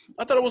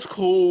 I thought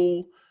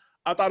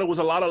it was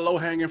a lot of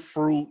low-hanging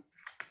fruit.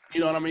 You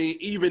know what I mean?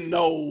 Even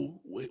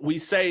though we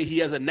say he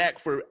has a knack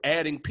for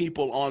adding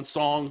people on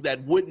songs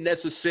that wouldn't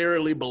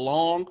necessarily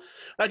belong.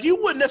 Like, you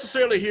wouldn't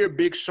necessarily hear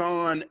Big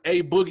Sean,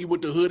 A Boogie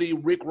with the Hoodie,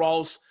 Rick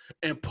Ross,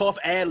 and Puff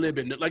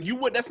ad-libbing. Like,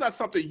 that's not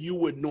something you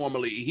would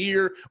normally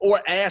hear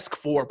or ask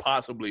for,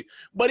 possibly.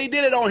 But he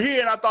did it on here,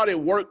 and I thought it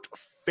worked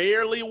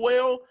fairly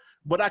well.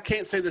 But I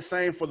can't say the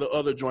same for the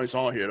other joints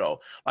on here, though.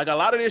 Like, a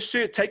lot of this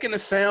shit, taking a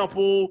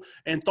sample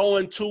and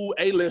throwing two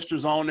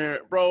A-listers on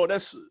there, bro,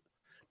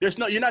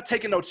 you're not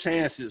taking no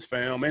chances,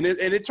 fam. And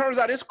it turns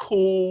out it's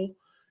cool.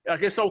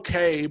 Like, it's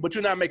okay, but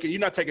you're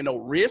not taking no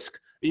risk,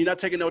 and you're not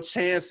taking no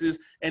chances,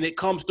 and it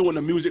comes through in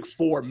the music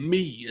for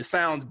me. It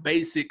sounds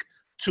basic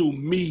to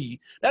me.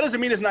 That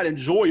doesn't mean it's not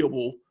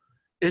enjoyable.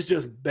 It's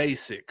just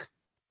basic.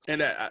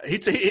 And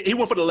he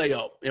went for the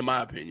layup, in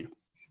my opinion.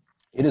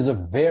 It is a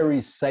very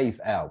safe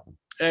album.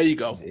 There you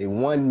go.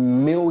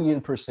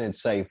 1,000,000%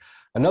 safe.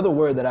 Another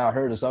word that I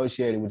heard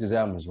associated with this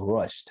album is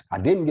rushed. I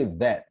didn't get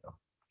that,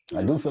 though.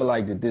 I do feel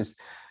like that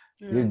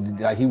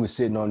like he was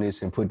sitting on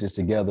this and put this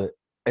together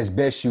as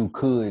best you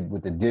could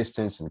with the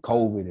distance and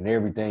COVID and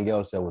everything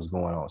else that was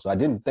going on. So I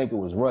didn't think it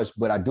was rushed,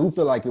 but I do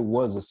feel like it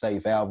was a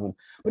safe album.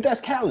 But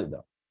that's Khaled,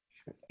 though.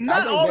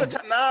 Not all the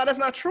time. Nah, that's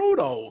not true,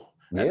 though.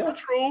 That's not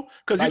true.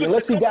 Because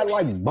unless he got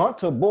like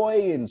Bunta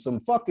Boy and some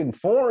fucking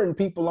foreign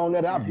people on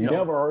that I've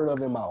never heard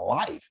of in my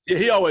life. Yeah,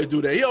 he always do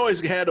that. He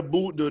always had the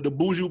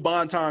Buju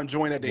Banton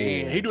joint at the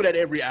end. He do that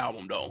every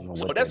album though,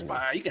 so that's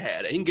fine. He can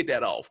have that. He can get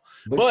that off.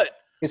 But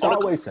it's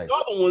always safe. The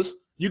other ones,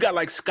 you got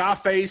like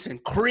Scarface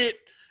and Crit,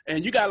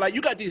 and you got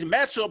these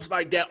matchups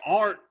like that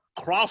aren't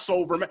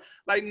crossover.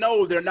 Like,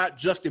 no, they're not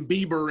Justin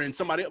Bieber and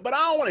somebody, but I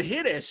don't want to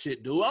hear that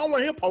shit, dude. I don't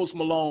want to hear Post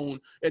Malone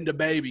and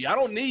DaBaby. I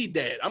don't need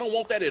that. I don't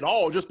want that at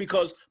all. Just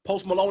because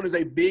Post Malone is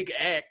a big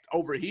act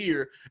over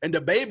here and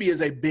DaBaby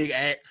is a big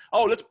act.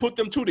 Oh, let's put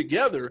them two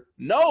together.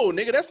 No,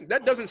 nigga,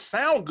 that doesn't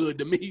sound good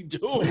to me,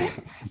 dude.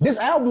 This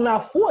album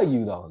not for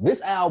you though. This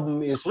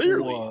album is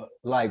clearly for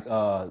like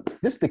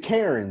this is the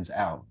Karen's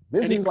album.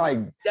 This is like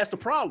that's the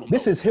problem.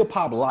 This is hip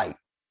hop light.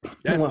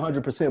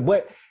 100%.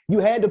 But you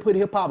had to put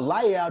hip hop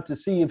light out to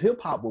see if hip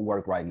hop would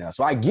work right now.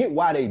 So I get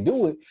why they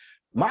do it.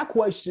 My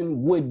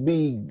question would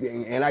be,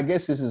 and I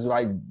guess this is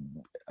like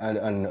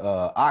an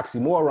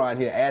oxymoron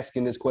here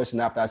asking this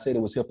question after I said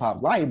it was hip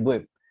hop light,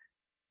 but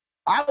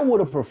I would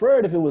have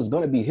preferred if it was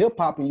going to be hip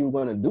hop and you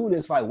were going to do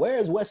this. Like,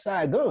 where's West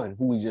Side Gun,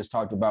 who we just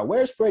talked about?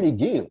 Where's Freddie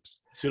Gibbs?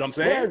 See what I'm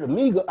saying? Where's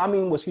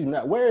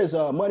Amiga? Where's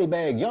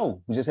Moneybagg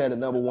Yo, who just had a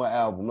 #1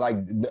 album? Like,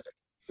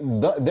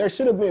 there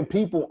should have been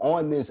people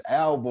on this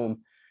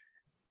album.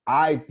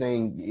 I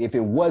think if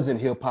it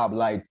wasn't hip hop,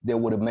 like, that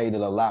would have made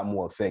it a lot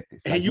more effective.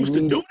 Like, he used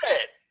to do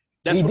that.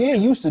 That's He what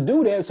did used to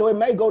do that, so it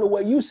may go to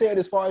what you said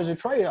as far as a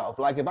trade-off.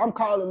 Like if I'm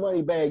calling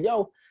Moneybagg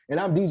Yo and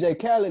I'm DJ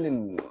Khaled,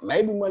 and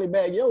maybe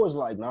Moneybagg Yo is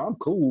like, "Nah, I'm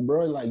cool,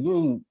 bro. Like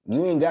you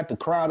ain't got the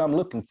crowd I'm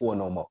looking for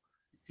no more."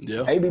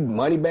 Yeah. Maybe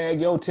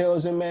Moneybagg Yo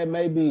tells him that.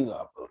 Maybe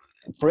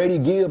Freddie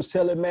Gibbs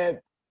tell him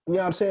that. You know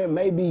what I'm saying?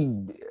 Maybe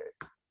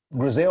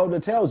Griselda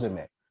tells him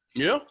that.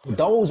 Yeah.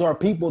 Those are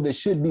people that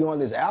should be on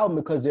this album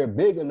because they're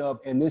big enough,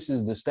 and this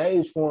is the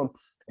stage for them.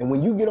 And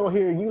when you get on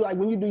here, you like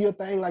when you do your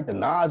thing, like the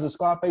Nas and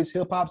Scarface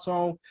hip hop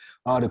song,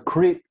 the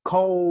Crit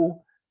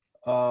Cole,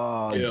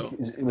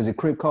 was it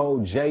Crit Cole,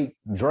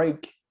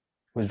 Drake?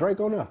 Was Drake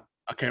on there?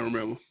 I can't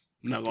remember.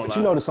 I'm not gonna But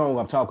lie. you know the song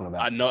I'm talking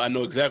about. I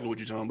know exactly what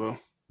you're talking about.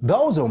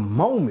 Those are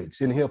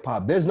moments in hip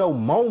hop. There's no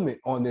moment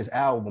on this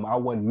album I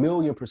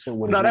 1,000,000%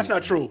 would. No, that's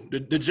not true. The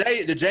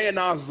Jay and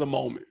Nas is a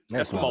moment.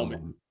 That's a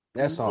moment.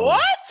 That's song.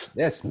 What?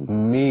 That's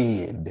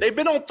mid. They've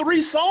been on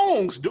 3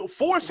 songs,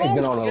 4 songs. They've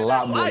been on a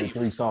lot more than life.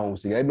 3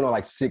 songs together. They've been on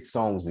like 6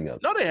 songs together.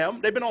 No, they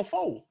haven't. They've been on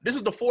 4. This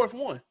is the 4th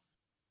one.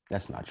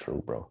 That's not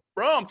true, bro.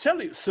 Bro, I'm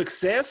telling you,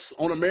 Success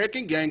on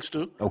American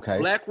Gangster. Okay.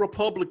 Black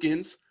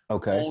Republicans.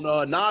 Okay.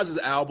 On Nas's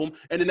album,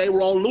 and then they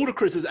were on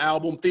Ludacris's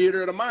album,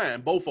 Theater of the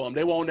Mind. Both of them.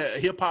 They were on that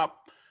hip hop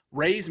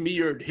Raise Me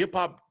or hip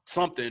hop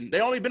something. They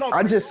only been on.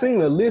 I just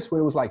seen a list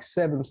where it was like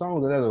 7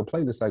 songs, and that'll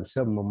play this like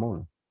 7 in the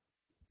morning.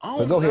 Oh,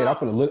 but go ahead. I'm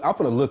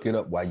gonna look it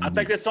up while you. I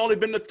think that's only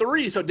been the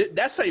 3. So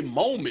that's a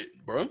moment,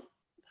 bro.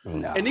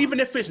 Nah. And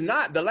even if it's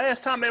not, the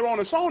last time they were on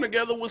a song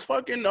together was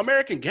fucking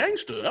American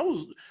Gangster. That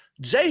was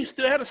Jay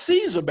still had a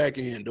Caesar back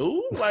in,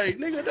 dude. Like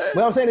nigga, that.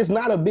 Well, I'm saying it's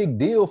not a big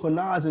deal for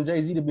Nas and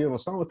Jay-Z to be on a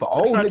song. For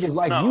old niggas true.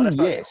 like No, you,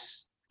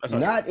 yes. That's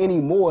not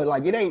anymore.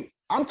 Like it ain't.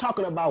 I'm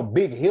talking about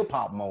big hip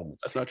hop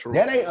moments. That's not true.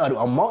 That ain't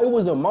a moment. It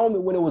was a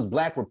moment when it was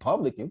Black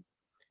Republican.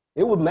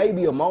 It was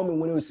maybe a moment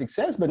when it was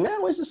Success, but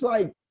now it's just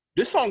like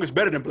this song is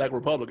better than Black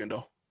Republican,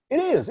 though. It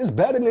is. It's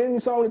better than any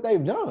song that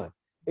they've done.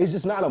 It's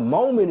just not a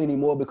moment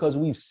anymore because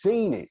we've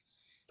seen it.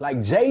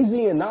 Like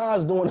Jay-Z and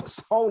Nas doing a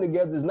song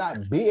together is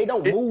not big. It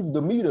don't move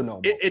the meter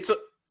no more.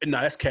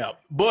 That's cap.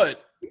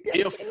 But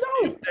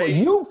for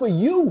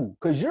you,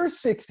 because you're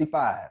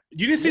 65.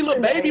 You didn't see Lil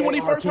Baby when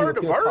he first heard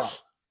the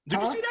verse?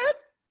 Did you see that?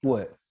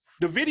 What?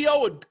 The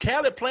video of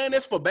Khaled playing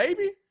this for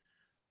Baby?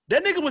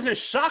 That nigga was in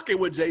shock at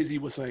what Jay-Z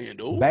was saying,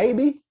 dude.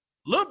 Baby?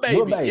 Lil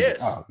Baby, yes.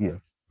 Oh, yeah.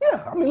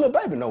 Yeah, I mean, Lil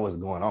Baby know what's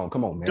going on.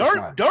 Come on,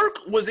 man. Dirk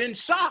was in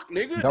shock,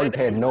 nigga. Dirk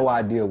had no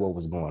idea what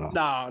was going on.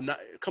 Nah,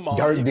 come on.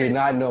 Dirk did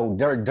not know.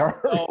 Dirk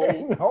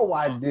had no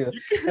idea.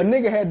 A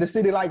nigga had to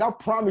sit there like, I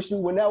promise you,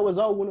 when that was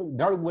over, when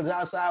Dirk was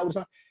outside with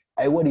something,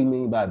 hey, what do you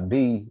mean by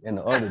B and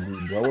the other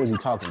dude, bro? What was he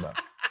talking about?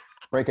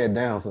 Break that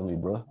down for me,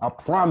 bro. I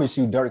promise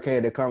you, Dirk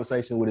had that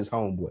conversation with his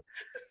homeboy.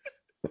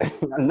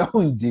 I know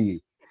he did.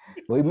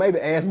 Well, he maybe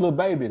asked Lil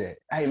Baby that.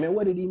 Hey, man,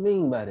 what did he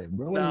mean by that,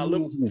 bro? What did he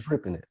mean he was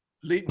ripping it?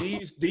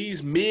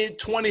 These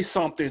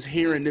mid-20-somethings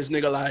hearing this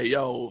nigga like,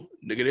 yo,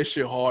 nigga, this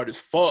shit hard as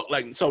fuck.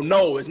 Like, so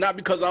no, it's not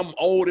because I'm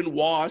old and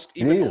washed,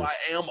 even though I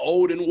am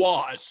old and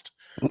washed.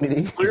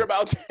 Clear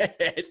about that.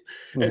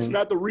 Mm-hmm. It's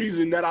not the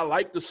reason that I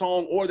like the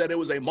song or that it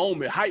was a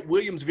moment. Hype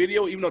Williams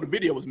video, even though the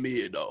video was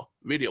mid, though.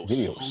 Video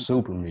was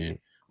super mid.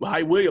 But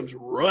Hype Williams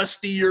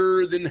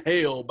rustier than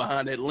hell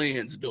behind that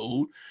lens,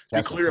 dude.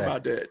 Be clear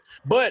about that.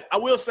 But I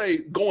will say,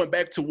 going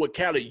back to what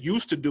Khaled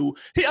used to do,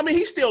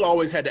 he still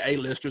always had the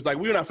A-listers. Like,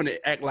 we're not finna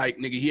act like,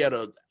 nigga, he had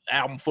an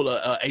album full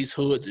of Ace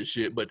Hoods and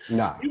shit. But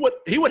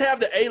he would have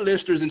the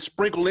A-listers and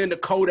sprinkle in the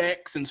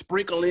Kodaks and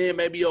sprinkle in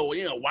maybe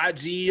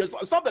YG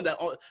or something that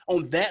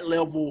on that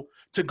level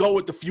to go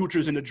with the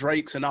Futures and the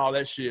Drakes and all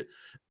that shit.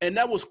 And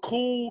that was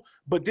cool,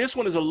 but this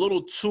one is a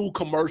little too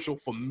commercial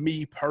for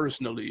me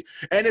personally.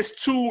 And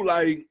it's too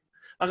like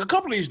a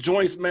couple of these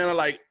joints, man, are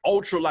like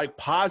ultra like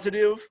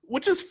positive,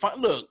 which is fun.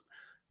 Look,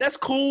 that's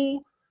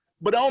cool,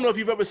 but I don't know if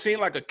you've ever seen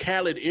like a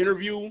Khaled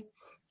interview.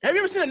 Have you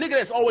ever seen a nigga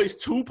that's always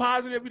too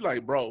positive? You're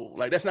like, bro,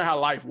 like that's not how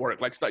life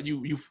works. Like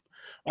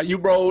you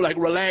bro, like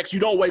relax. You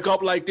don't wake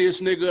up like this,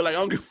 nigga. Like I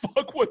don't give a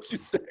fuck what you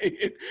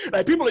saying.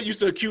 Like people that used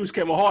to accuse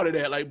Kevin Hart of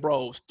that, like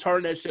bro,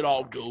 turn that shit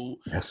off, dude.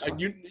 That's like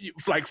you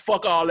like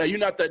fuck all that. You're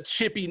not the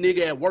chippy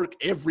nigga at work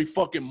every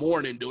fucking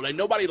morning, dude. Like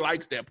nobody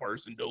likes that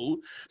person, dude.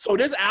 So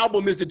this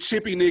album is the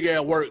chippy nigga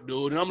at work,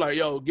 dude. And I'm like,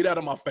 yo, get out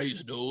of my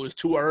face, dude. It's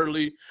too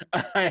early.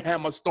 I ain't had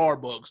my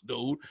Starbucks,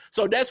 dude.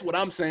 So that's what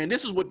I'm saying.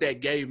 This is what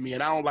that gave me,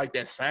 and I don't like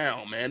that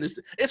sound, man.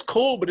 It's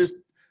cool, but it's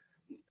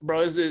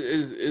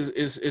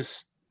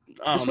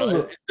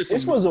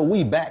This was a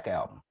We Back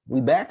album. We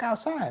Back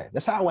Outside.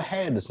 That's how it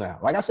had to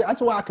sound. Like I said,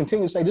 that's why I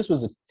continue to say this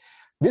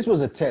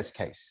was a test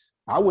case.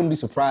 I wouldn't be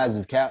surprised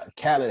if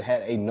Khaled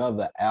had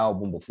another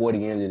album before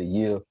the end of the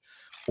year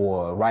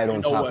or right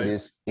on top of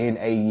this in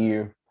a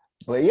year.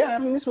 But yeah, I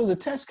mean, this was a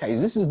test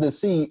case. This is to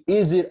see,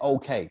 is it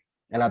okay?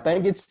 And I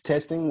think it's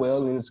testing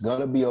well and it's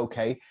going to be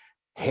okay.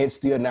 Hence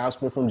the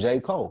announcement from J.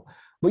 Cole.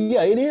 But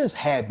yeah, it is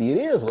happy. It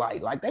is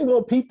light. Like they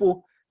want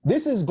people.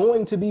 This is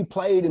going to be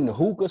played in the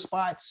hookah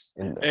spots.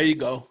 There you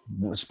go.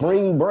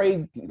 Spring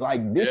break.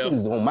 Like this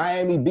is on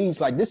Miami Beach.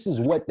 Like this is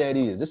what that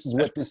is. This is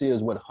what this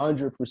is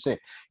 100%.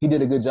 He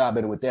did a good job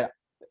at it with that.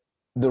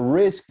 the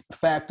risk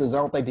factors, I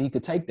don't think that he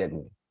could take that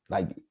many.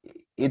 Like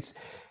it's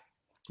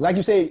like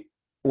you say,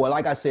 well,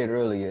 like I said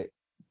earlier,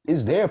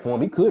 it's there for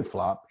him. He could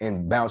flop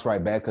and bounce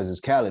right back because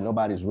it's Khaled.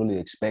 Nobody's really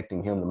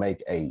expecting him to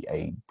make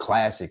a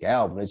classic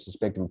album. They're just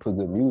expecting him to put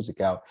good music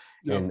out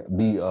and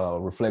be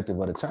reflective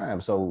of the time.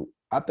 So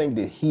I think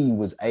that he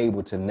was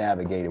able to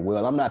navigate it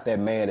well. I'm not that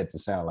mad at the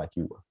sound like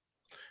you were.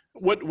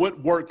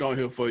 What worked on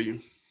here for you?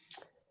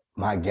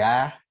 My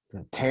guy,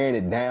 tearing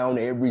it down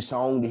every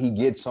song that he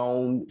gets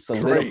on,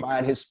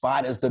 solidifying his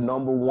spot as the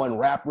number one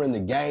rapper in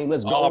the game.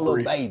 Let's go,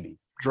 Lil Baby.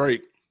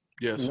 Drake,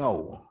 yes.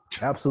 No,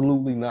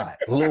 absolutely not.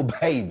 Lil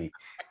Baby.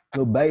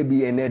 Lil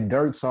Baby and that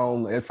Dirk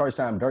song, the first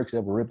time Dirk's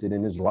ever ripped it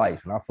in his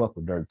life, and I fuck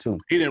with Dirk too.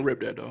 He didn't rip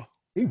that though.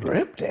 He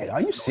ripped that?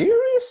 Are you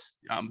serious?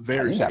 I'm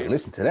very serious. You gotta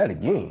listen to that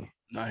again.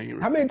 Nah,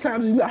 how many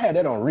times have you had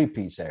that on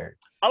repeat, Sarah?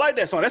 I like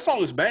that song. That song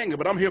is banging,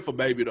 but I'm here for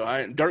Baby though.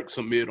 I ain't Dirk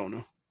some mid on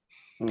him.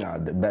 Nah,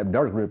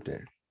 Dirk ripped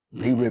that.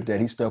 He ripped that.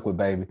 He stuck with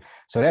Baby.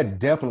 So that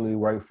definitely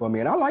worked for me.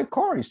 And I like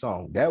Cardi's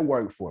song. That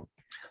worked for me.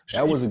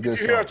 That was a good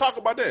song. You hear her talk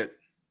about that?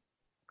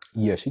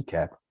 Yeah, she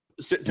capped.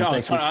 She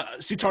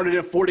turned it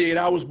in 48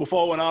 hours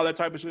before and all that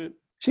type of shit?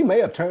 She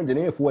may have turned it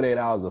in 48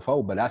 hours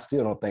before, but I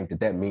still don't think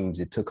that means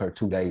it took her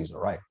 2 days to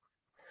write.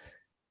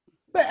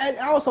 But and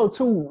also,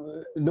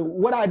 too,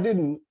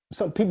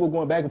 some people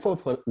going back and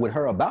forth with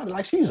her about it,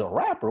 like she's a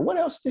rapper. What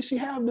else does she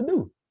have to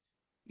do?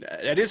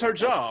 That is her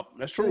job.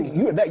 That's true.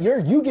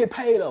 You get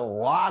paid a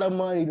lot of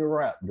money to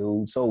rap,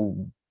 dude.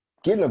 So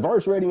getting a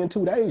verse ready in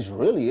 2 days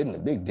really isn't a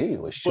big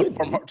deal. It should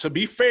be. To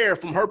be fair,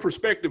 from her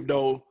perspective,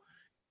 though,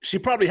 she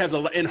probably has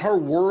in her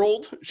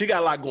world, she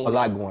got a lot going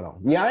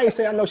on. Yeah, I ain't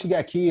saying I know she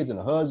got kids and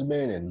a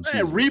husband and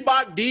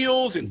Reebok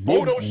deals and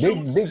photo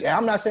shoots.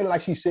 I'm not saying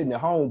like she's sitting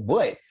at home,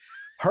 but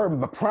her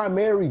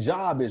primary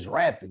job is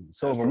rapping.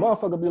 So if a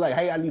motherfucker be like,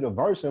 hey, I need a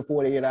verse in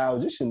 48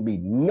 hours, it shouldn't be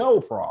no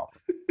problem.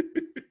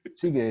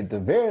 She can at the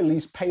very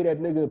least pay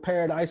that nigga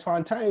Paradise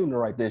Fontaine to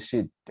write that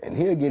shit, and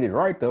he'll get it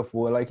right there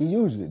for her like he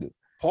usually do.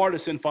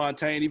 Partisan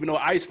Fontaine, even though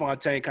Ice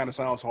Fontaine kind of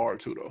sounds hard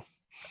too, though.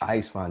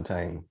 Ice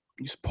Fontaine.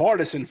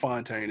 Partisan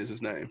Fontaine is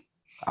his name.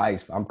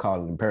 Ice. I'm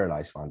calling him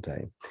Paradise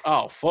Fontaine.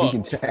 Oh, fuck.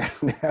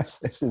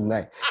 That's his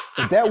name.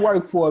 But that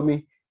worked for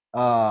me.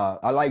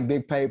 I like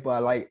Big Paper. I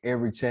like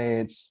Every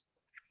Chance.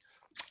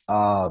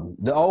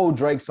 The old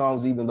Drake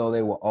songs, even though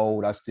they were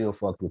old, I still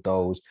fucked with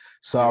those.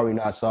 Sorry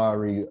Not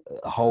Sorry.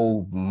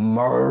 Hove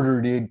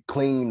murdered it.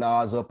 Clean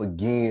Nas up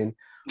again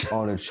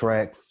on the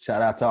track.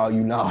 Shout out to all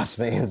you Nas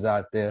fans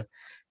out there.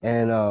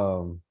 And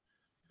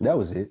that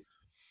was it.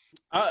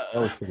 That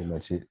was pretty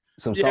much it.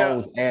 Some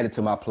songs added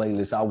to my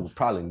playlist. I would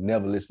probably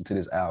never listen to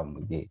this album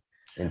again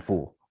in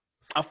full.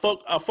 I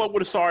fuck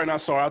with a Sorry Not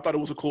Sorry. I thought it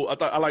was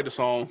I like the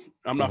song.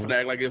 I'm not gonna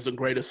act like it's the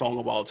greatest song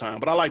of all time,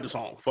 but I like the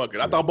song. Fuck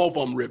it. I thought both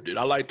of them ripped it.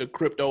 I like the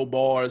crypto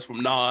bars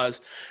from Nas.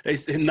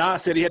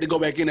 Nas said he had to go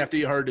back in after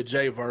he heard the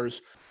J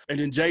verse, and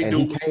then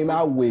he came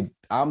out with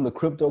 "I'm the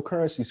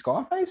Cryptocurrency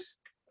Scarface."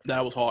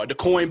 That was hard. The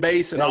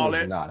Coinbase and all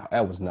that.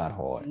 That was not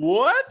hard.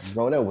 What?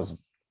 Bro, that was.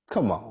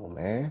 Come on,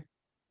 man.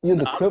 You're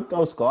the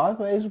crypto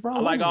Scarface, bro. I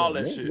like all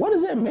that shit. What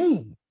does that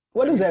mean?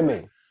 What does that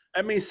mean?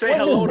 I mean, say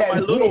hello to my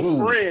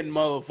little friend,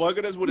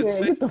 motherfucker. That's what it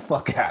says. Get the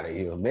fuck out of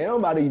here, man.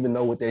 Nobody even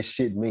know what that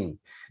shit means.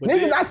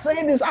 Niggas, I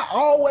say this. I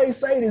always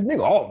say this.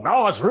 Nigga, oh,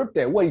 Nas ripped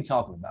that. What are you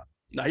talking about?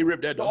 Nah, he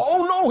ripped that, though.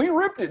 Oh, no, he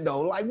ripped it,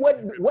 though. Like,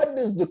 what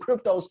does the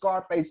crypto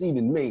Scarface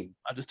even mean?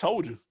 I just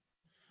told you.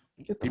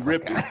 He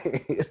ripped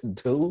it.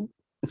 Dude.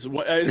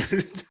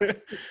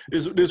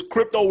 This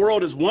crypto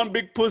world is one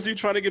big pussy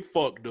trying to get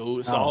fucked, dude.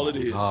 It's all it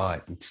is.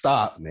 God.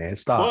 Stop, man.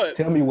 Stop.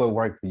 Tell me what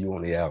worked for you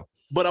on the album.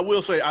 But I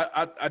will say,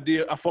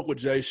 I fuck with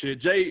Jay shit.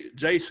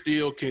 Jay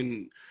still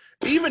can,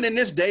 even in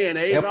this day and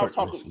age. I was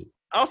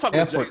talking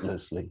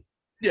effortlessly.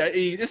 Yeah,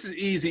 this is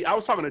easy. I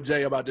was talking to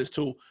Jay about this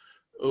too.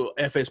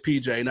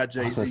 FSPJ, not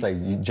Jay-Z. I was gonna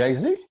say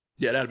Jay-Z?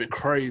 Yeah, that'd been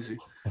crazy.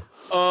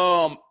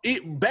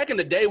 Back in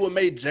the day, one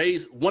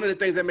of the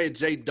things that made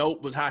Jay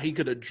dope was how he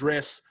could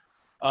address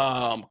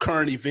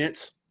current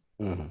events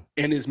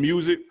in his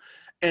music.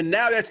 And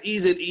now that's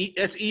easy.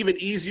 That's even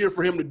easier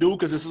for him to do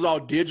because this is all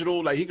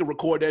digital. Like he can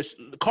record that.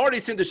 Cardi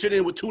sent the shit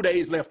in with 2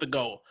 days left to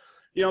go.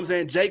 You know what I'm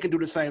saying? Jay can do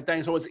the same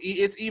thing. So it's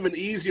even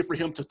easier for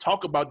him to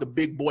talk about the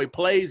big boy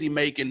plays he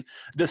making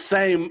the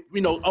same,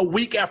 a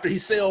week after he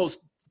sells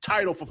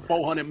Tidal for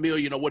 $400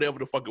 million or whatever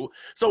the fuck it was.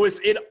 So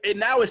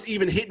now it's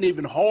even hitting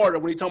even harder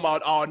when he talking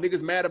about, oh,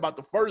 niggas mad about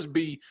the first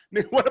B.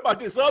 What about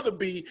this other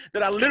B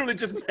that I literally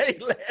just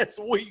made last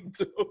week,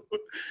 too?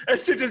 That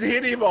shit just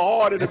hit even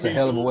harder. That's a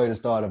hell of a way to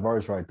start a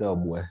verse right there,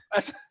 boy.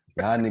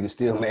 Y'all niggas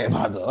still mad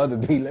about the other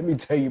B. Let me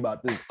tell you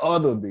about this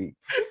other B.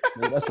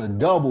 Man, that's a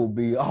double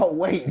B. Oh,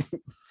 wait.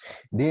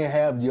 Then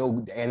have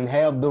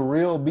the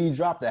real B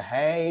drop the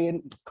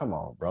hey. Come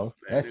on, bro.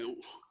 That's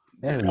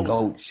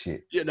goat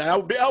shit. Yeah,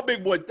 now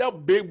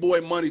that big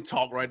boy money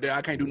talk right there.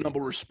 I can't do nothing but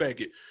respect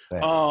it.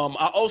 Right.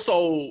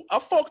 I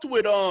fucked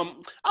with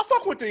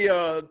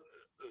the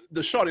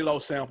Shawty Low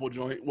sample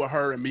joint with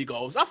her and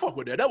Migos. I fuck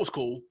with that. That was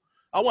cool.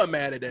 I wasn't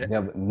mad at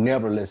that.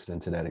 Never listening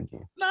to that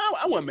again. No,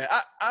 I wasn't mad.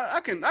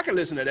 I can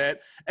listen to that.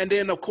 And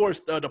then of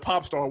course the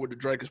Pop Star with the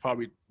Drake is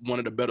probably one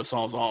of the better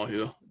songs on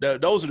here.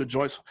 Those are the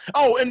joints.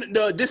 Oh, and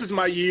This Is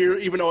My Year,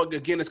 even though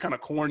again it's kind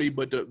of corny,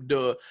 but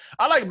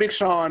I like Big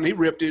Sean. He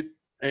ripped it,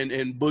 and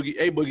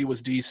Boogie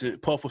was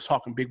decent. Puff was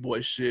talking big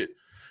boy shit.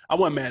 I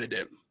wasn't mad at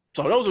that.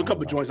 So those are a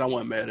couple of joints I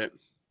wasn't mad at.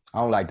 I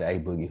don't like the A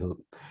Boogie hook.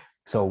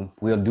 So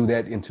we'll do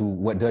that into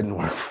what doesn't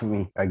work for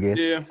me, I guess.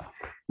 Yeah.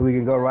 We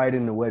can go right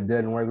into what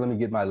doesn't work. Let me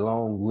get my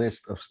long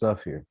list of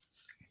stuff here.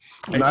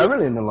 Not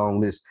really in the long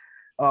list.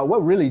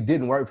 What really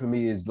didn't work for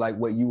me is like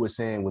what you were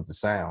saying with the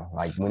sound.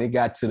 Like when it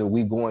got to the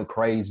We Going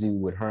Crazy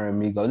with her and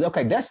me goes,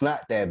 okay, that's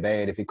not that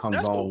bad if it comes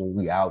on cool. When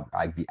we out.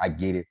 I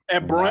get it.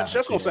 At brunch,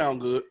 that's going to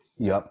sound good.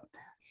 Yep.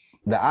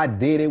 The I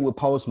Did It with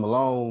Post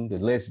Malone, the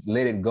Let's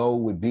Let It Go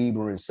with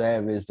Bieber and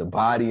Savage, the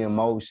Body in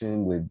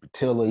Motion with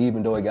Tilla,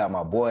 even though it got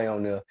my boy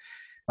on there.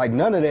 Like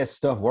none of that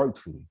stuff worked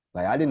for me.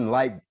 Like I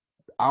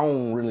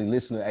don't really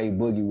listen to A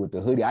Boogie with the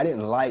Hoodie. I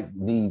didn't like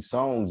these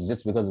songs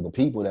just because of the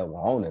people that were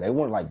on it. They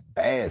weren't like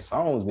bad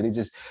songs, but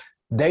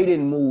they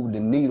didn't move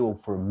the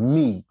needle for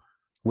me,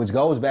 which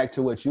goes back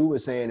to what you were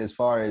saying as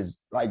far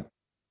as like,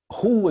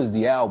 who was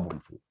the album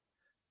for?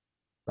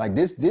 Like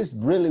this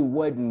really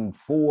wasn't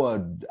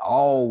for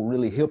all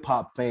really hip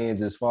hop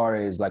fans as far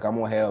as like I'm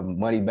gonna have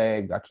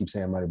Moneybagg. I keep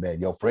saying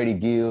Moneybagg. Freddie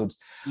Gibbs,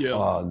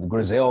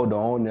 Griselda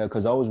on there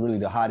because those really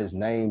the hottest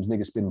names.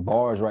 Niggas spitting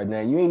bars right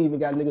now. You ain't even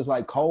got niggas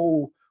like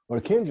Cole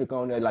or Kendrick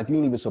on there. Like you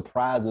ain't even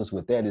surprise us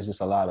with that. It's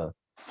just a lot of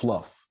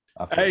fluff.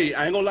 Hey,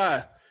 I ain't gonna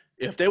lie.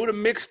 If they would have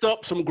mixed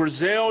up some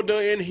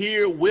Griselda in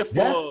here with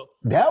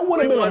that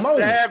would have been a moment.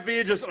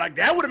 Savage, or like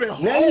that would have been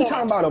hard. Now you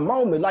talking about a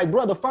moment, like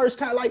bro. The first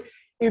time, like.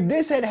 If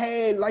this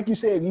had, like you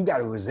said, you got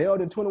a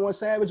Griselda, 21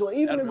 Savage, or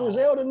even a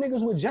Griselda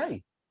niggas with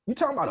Jay. You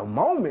talking about a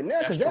moment now,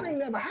 because that ain't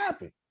never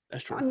happened.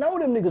 That's true. I know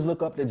them niggas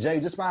look up to Jay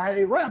just by how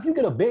they rap. You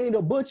get a Benny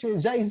the Butcher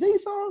and Jay-Z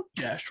song?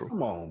 Yeah, that's true.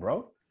 Come on,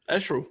 bro.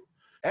 That's true.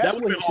 That's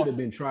what you should have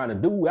been trying to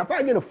do. If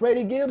I get a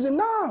Freddie Gibbs and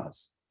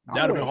Nas, that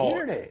would have been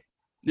hard. That.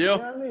 Yeah. You know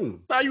what I mean?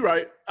 Nah, you're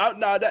right. That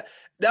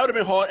would have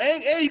been hard.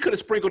 And he could have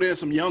sprinkled in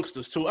some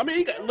youngsters, too. I mean,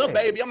 he got Lil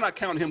Baby. I'm not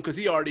counting him because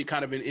he already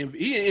kind of in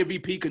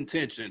MVP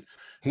contention.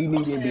 He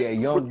needed to be a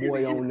young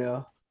boy on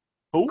there.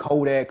 Who?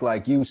 Kodak,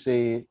 like you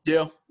said.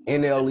 Yeah.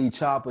 NLE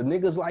Chopper.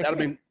 Niggas like that.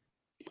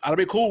 I'd have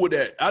been cool with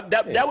that.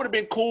 That would have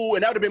been cool,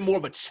 and that would have been more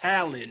of a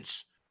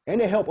challenge.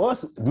 And it helped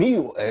us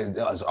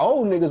as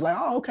old niggas, like,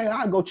 oh, okay,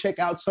 I'll go check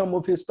out some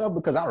of his stuff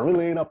because I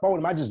really ain't up on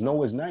him. I just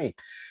know his name.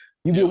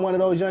 You get one of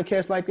those young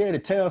cats like that to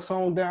tear a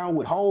song down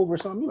with Hove or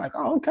something, you're like,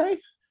 oh, okay.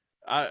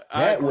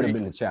 That would have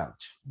been the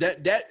challenge.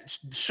 That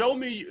show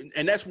me,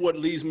 and that's what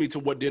leads me to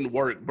what didn't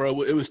work,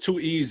 bro. It was too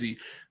easy.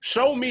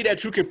 Show me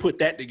that you can put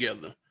that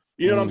together.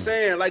 You know what I'm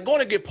saying? Like going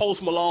to get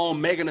Post Malone,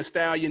 Megan Thee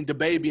Stallion,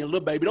 DaBaby, and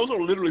Lil Baby. Those are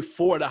literally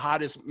four of the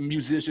hottest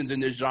musicians in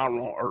this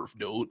genre on earth,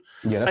 dude.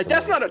 Yeah,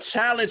 that's not a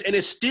challenge, and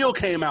it still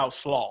came out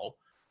slow.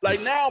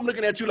 Like now I'm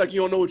looking at you like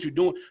you don't know what you're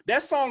doing.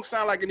 That song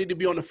sound like it need to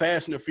be on the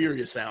Fast and the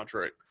Furious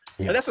soundtrack.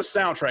 Yeah. Like, that's a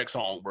soundtrack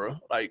song, bro.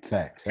 Like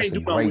facts. That's a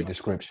great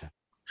description.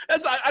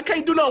 I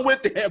can't do nothing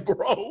with that,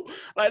 bro.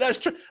 Like that's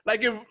true.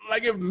 Like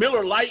if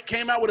Miller Lite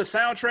came out with a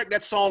soundtrack,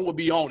 that song would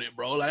be on it,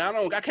 bro. Like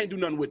I can't do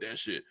nothing with that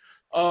shit.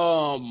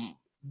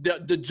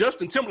 The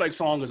Justin Timberlake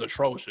song is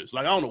atrocious.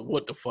 Like I don't know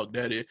what the fuck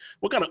that is.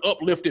 What kind of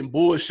uplifting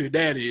bullshit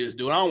that is,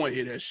 dude? I don't want to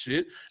hear that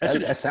shit.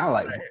 That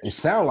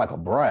sound like a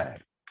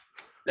brag.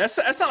 That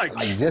sound like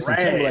Justin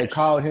Timberlake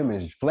called him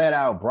and flat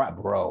out,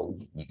 bro.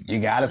 You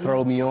gotta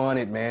throw me on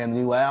it, man.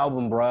 New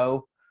album,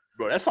 bro.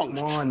 Bro, that song is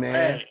trash.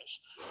 Man.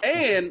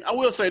 And I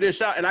will say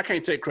this, and I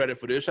can't take credit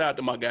for this. Shout out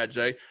to my guy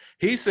Jay.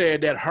 He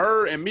said that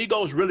her and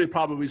Migos really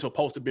probably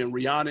supposed to have been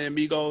Rihanna and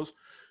Migos.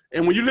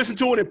 And when you listen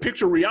to it and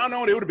picture Rihanna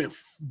on it, it would have been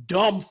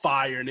dumb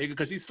fire, nigga,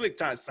 because she's slick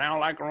trying to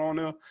sound like her on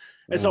there.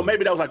 And so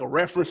maybe that was like a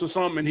reference or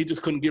something, and he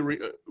just couldn't get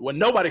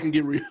nobody can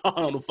get Rihanna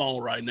on the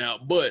phone right now.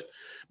 But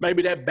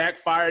maybe that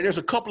backfired. There's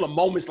a couple of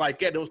moments like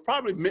that was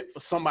probably meant for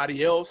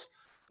somebody else.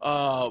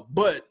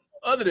 But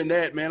other than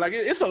that, man, like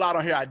it's a lot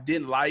on here I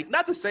didn't like.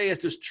 Not to say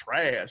it's just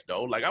trash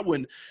though. Like I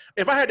wouldn't.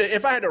 If I had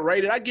to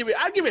rate it, I'd give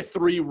it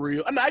 3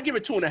 reels. I give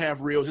it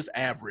 2.5 reels. It's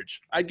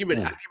average. I give it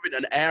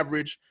an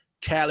average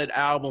Khaled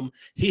album.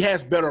 He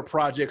has better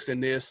projects than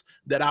this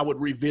that I would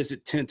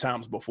revisit 10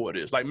 times before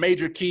this. Like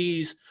Major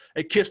Keys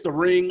and Kiss the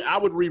Ring, I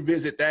would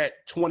revisit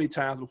that 20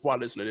 times before I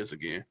listen to this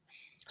again.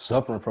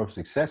 Suffering from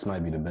Success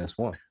might be the best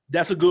one.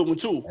 That's a good one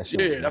too.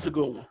 That's a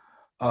good one.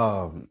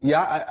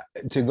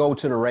 To go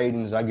to the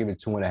ratings, I give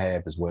it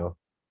 2.5 as well.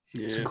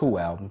 Yeah. It's a cool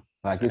album.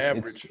 Like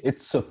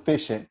it's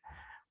sufficient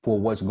for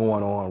what's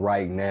going on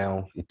right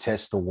now. It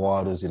tests the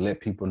waters. It let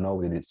people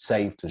know that it's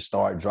safe to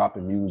start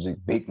dropping music,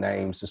 big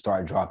names to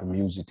start dropping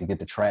music, to get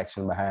the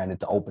traction behind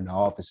it, to open the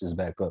offices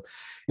back up.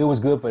 It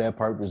was good for that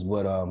purpose,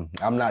 but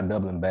I'm not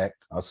doubling back.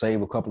 I'll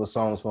save a couple of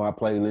songs for my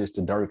playlist,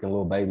 the Dirk and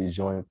Lil Baby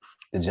joint,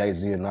 the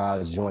Jay-Z and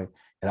Nas joint,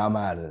 and I'm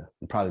out of there.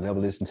 I'll probably never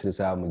listen to this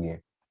album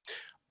again.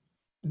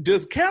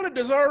 Does Khaled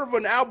deserve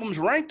an album's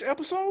ranked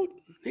episode?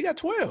 He got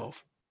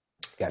 12.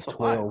 Got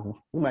 12.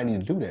 We might need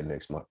to do that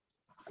next month.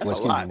 That's a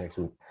excuse lot. me, next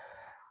week.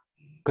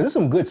 Because there's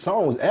some good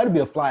songs. That'll be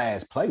a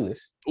fly-ass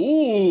playlist.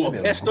 Ooh, That'd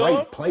be best a great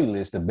of?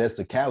 playlist, the best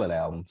of Khaled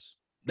albums.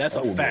 That's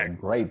That a would be a fact.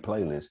 great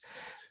playlist.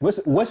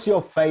 What's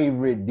your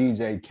favorite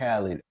DJ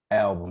Khaled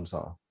album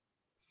song?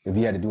 If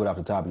you had to do it off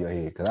the top of your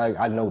head. Because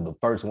I know the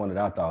first one that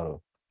I thought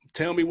of.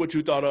 Tell me what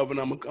you thought of, and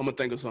I'm gonna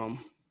think of something.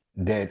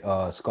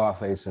 That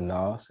Scarface and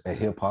Nas at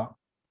Hip Hop.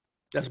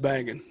 That's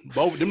banging.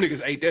 Both them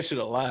niggas ate that shit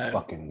alive.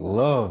 Fucking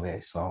love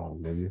that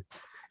song, nigga.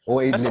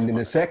 Or then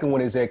the second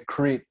one is that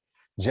Crit,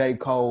 J.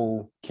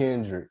 Cole,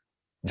 Kendrick.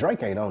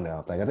 Drake ain't on there,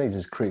 I think. I think it's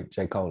just Crit,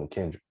 J. Cole, and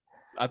Kendrick.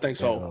 I think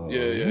so.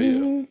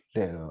 Yeah.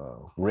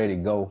 That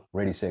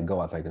Ready, Set, Go,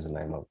 I think is the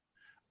name of it.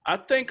 I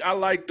think I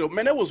like there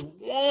was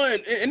one,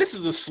 and this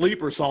is a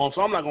sleeper song,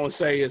 so I'm not gonna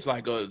say it's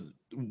like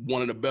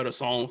one of the better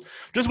songs.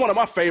 Just one of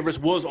my favorites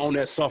was on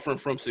that Suffering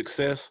from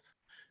Success.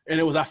 And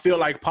it was I Feel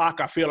Like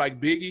Pac, I Feel Like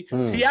Biggie.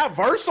 T.I.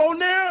 verse on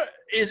there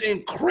is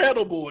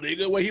incredible,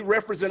 nigga. When he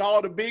referencing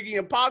all the Biggie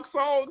and Pac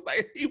songs,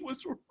 like he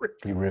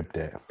ripped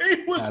that.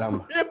 He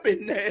was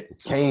ripping that.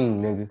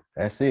 King, nigga.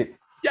 That's it.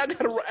 Y'all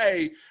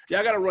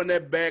gotta run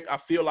that back. I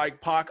Feel Like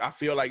Pac, I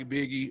Feel Like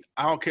Biggie.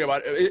 I don't care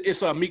about it.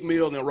 It's Meek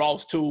Mill and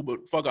Ross too,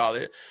 but fuck all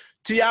that.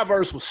 T.I.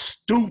 verse was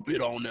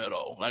stupid on there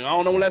though. Like I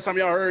don't know when last time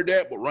y'all heard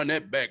that, but run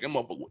that back. That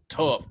motherfucker was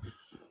tough.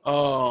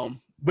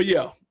 But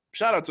yeah.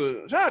 Shout out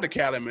to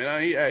Khaled,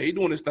 man. He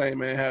doing his thing,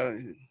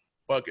 man.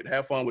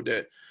 Have fun with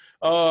that.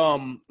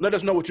 Let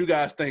us know what you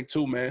guys think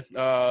too, man.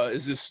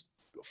 Is this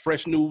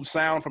fresh new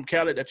sound from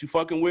Khaled that you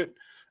fucking with?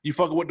 You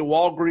fucking with the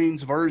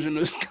Walgreens version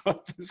of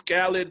this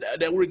Khaled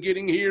that we're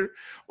getting here,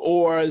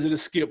 or is it a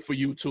skip for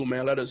you too,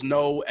 man? Let us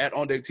know at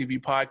On Deck TV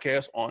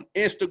Podcast on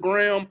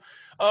Instagram.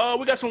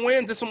 We got some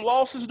wins and some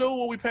losses, though.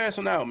 What we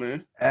passing out,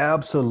 man?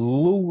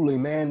 Absolutely,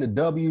 man. The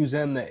W's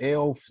and the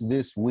L's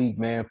this week,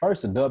 man.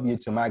 First, a W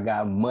to my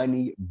guy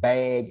Money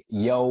Bag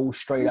Yo,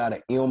 straight out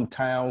of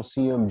M-Town,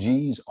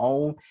 CMG's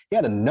own. He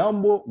had a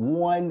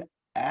 #1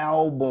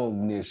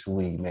 album this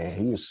week, man.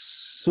 He was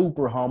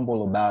super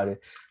humble about it.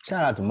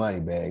 Shout out to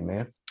Money Bag,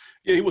 man.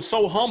 Yeah, he was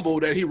so humble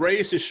that he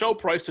raised his show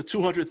price to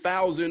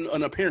 $200,000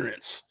 an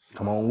appearance.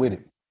 Come on with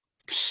it.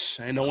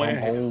 Ain't no way.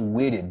 Come on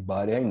with it,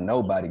 buddy. Ain't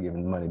nobody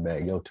giving Money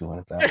Bag Yo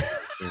 $200,000.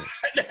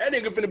 That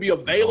nigga finna be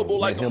available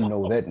like let him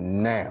know that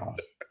now.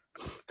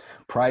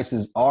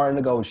 Prices are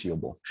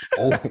negotiable.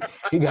 Oh,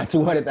 he got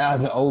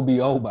 200,000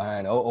 OBO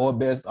behind or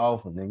best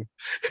offer, nigga.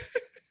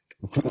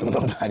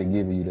 Nobody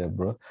giving you that,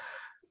 bro.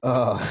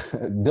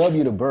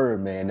 W the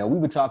Birdman. Now we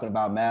were talking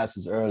about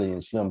masters earlier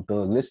in Slim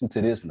Thug. Listen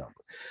to this number.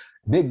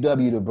 Big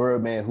W the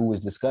Birdman, who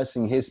was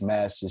discussing his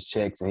master's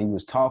checks, and he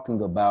was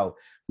talking about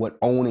what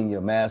owning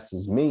your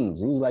masters means.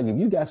 And he was like, if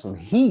you got some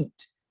heat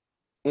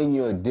in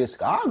your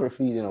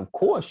discography, then of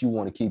course you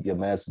want to keep your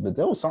masters, but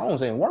those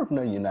songs ain't worth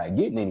nothing. You're not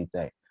getting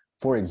anything.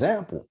 For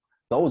example,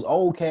 those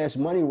old Cash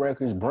Money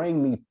records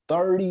bring me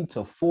 $30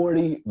 to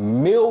 $40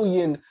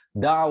 million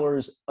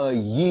a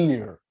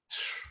year.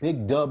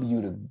 Big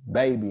W to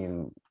Baby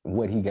and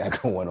what he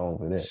got going on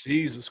with that.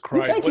 Jesus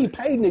Christ. You think he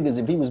paid niggas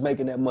if he was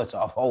making that much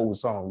off old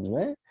songs,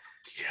 man?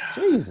 Yeah.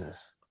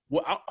 Jesus.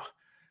 Well,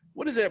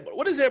 what is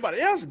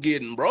everybody else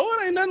getting, bro?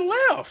 It ain't nothing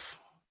left.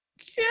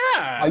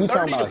 Yeah. Are you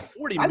talking about?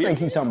 40 I think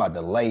he's talking about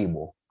the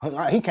label.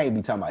 He can't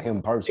be talking about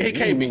him personally. He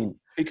can't be.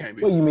 He can't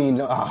be. What do you mean?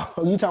 You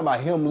talking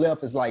about him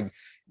left? It's like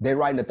they're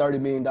writing a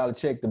 $30 million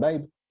check to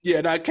Baby.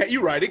 Yeah, no,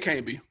 you're right. It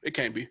can't be. It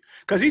can't be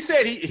because he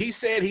said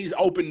he's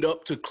opened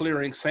up to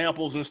clearing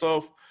samples and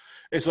stuff.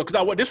 And so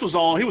because this was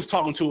on, he was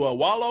talking to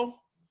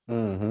Wallow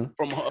from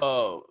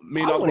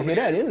Me. I want to hear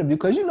that interview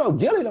because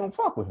Gilly don't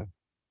fuck with him.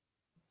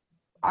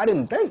 I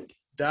didn't think.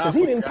 Because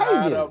he didn't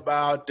pay Gilly.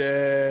 About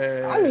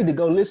that. I need to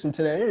go listen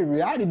to that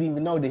interview. I didn't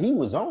even know that he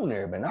was on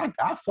there, man.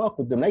 I fuck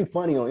with them. They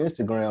funny on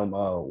Instagram,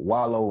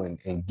 Wallow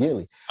and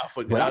Gilly. I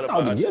forgot but I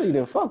thought about Gilly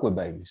didn't fuck with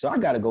Baby. So I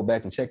got to go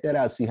back and check that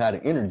out, see how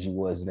the energy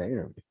was in that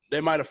interview.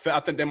 I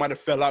think they might have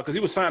fell out because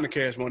he was signing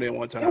Cash Money at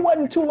one time. It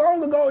wasn't too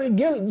long ago that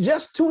Gilly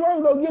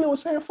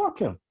was saying fuck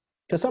him.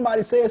 Because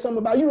somebody said something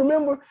about, you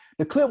remember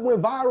the clip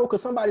went viral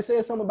because somebody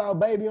said something about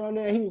Baby on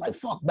there. He was like,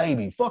 fuck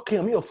Baby, fuck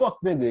him, he a fuck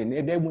nigga.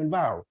 And they went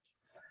viral.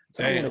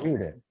 So I want to hear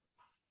that.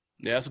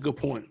 Yeah, that's a good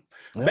point.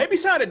 Yeah. Baby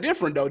sounded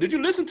different though. Did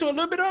you listen to a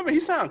little bit of it?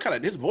 He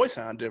sounded his voice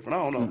sounded different.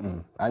 I don't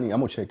know. I'm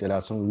gonna check that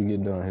out soon as we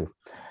get done here.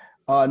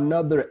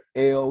 Another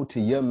L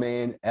to your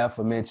man,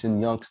 aforementioned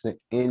youngster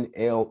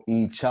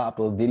NLE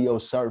Chopper. Video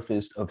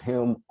surfaced of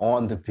him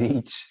on the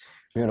beach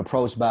being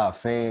approached by a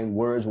fan.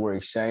 Words were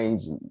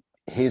exchanged.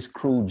 His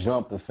crew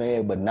jumped the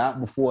fan, but not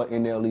before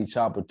NLE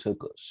Chopper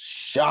took a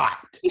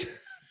shot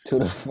to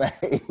the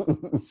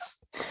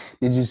face.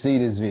 Did you see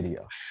this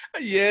video?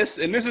 Yes,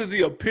 and this is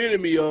the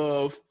epitome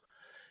of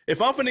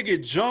if I'm finna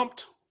get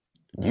jumped,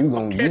 you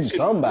gonna get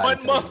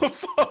somebody. One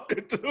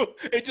motherfucker too.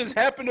 It just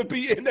happened to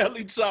be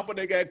NLE Chopper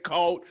that got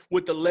caught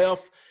with the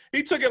left.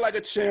 He took it like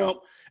a champ,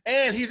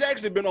 And he's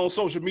actually been on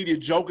social media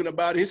joking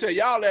about it. He said,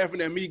 y'all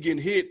laughing at me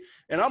getting hit,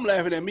 and I'm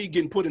laughing at me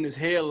getting put in his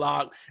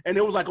headlock. And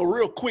it was like a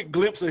real quick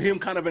glimpse of him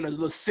kind of in a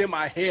little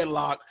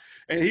semi-headlock.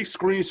 And he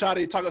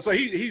screenshotted it, talking. So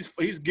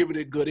he's giving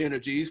it good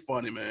energy. He's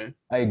funny, man.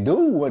 Hey,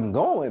 dude wasn't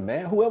going,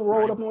 man. Whoever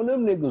rolled up on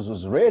them niggas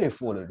was ready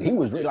for it. He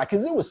was ready. Like,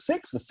 cause it was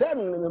 6 or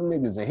 7 of them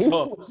niggas, and he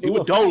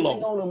was dolo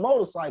on a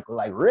motorcycle,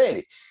 like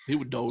ready. He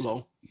was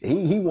dolo.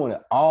 He wanted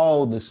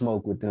all the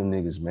smoke with them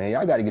niggas, man.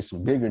 Y'all got to get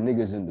some bigger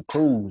niggas in the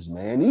crews,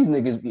 man. These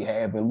niggas be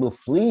having little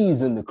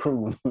fleas in the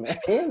crew,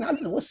 man.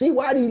 Let's see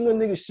why these little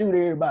niggas shoot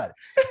everybody.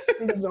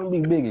 Niggas don't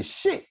be big as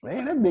shit,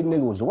 man. That big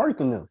nigga was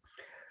working them.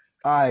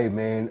 All right,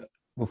 man.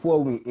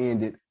 Before we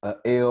ended, an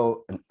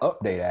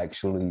update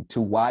actually to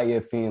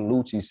YFN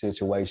Lucci's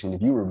situation.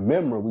 If you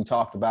remember, we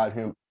talked about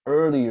him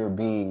earlier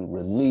being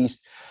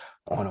released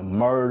on a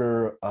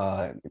murder.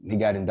 He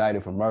got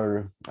indicted for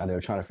murder. They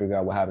were trying to figure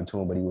out what happened to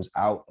him, but he was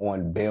out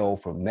on bail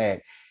from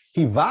that.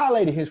 He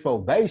violated his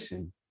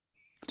probation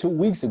 2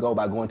 weeks ago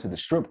by going to the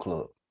strip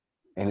club,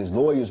 and his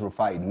lawyers were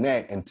fighting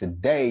that. And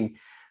today,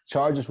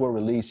 charges were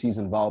released. He's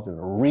involved in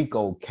a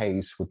RICO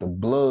case with the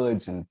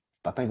Bloods, and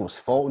I think it was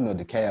Fulton or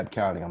DeKalb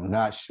County. I'm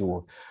not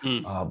sure.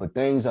 But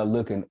things are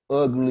looking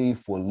ugly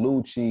for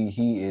Lucci.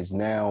 He is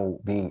now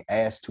being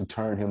asked to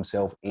turn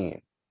himself in.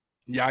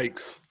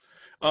 Yikes.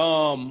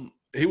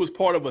 He was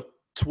part of a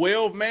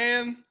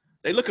 12-man.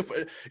 They're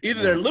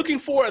looking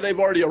for or they've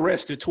already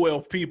arrested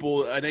 12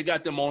 people, and they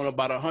got them on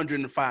about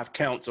 105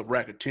 counts of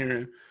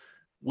racketeering,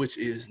 which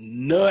is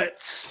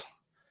nuts.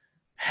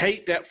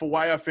 Hate that for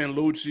YFN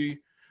Lucci.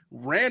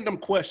 Random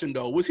question,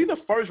 though. Was he the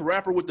first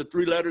rapper with the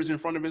 3 letters in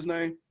front of his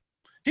name?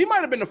 He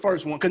might have been the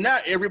first one, because now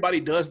everybody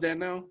does that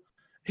now.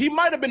 He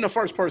might have been the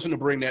first person to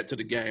bring that to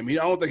the game. I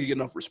don't think he get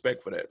enough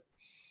respect for that.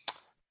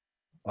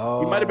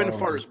 He might have been the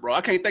first, bro. I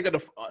can't think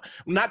of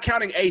not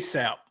counting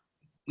ASAP.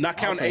 Not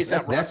counting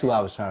ASAP. That's who I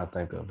was trying to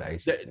think of.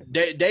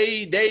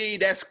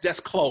 That's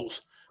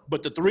close.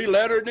 But the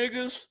 3-letter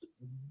niggas,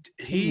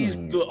 he's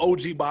the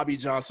OG Bobby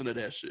Johnson of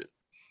that shit.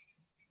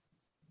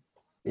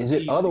 Is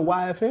it other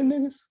YFN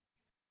niggas?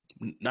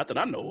 Not that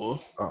I know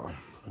of. Oh,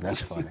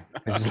 that's funny.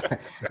 It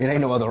ain't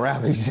no other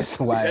rapper. It's just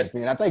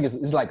YFN. I think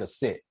it's like a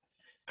set.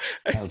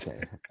 Okay,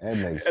 that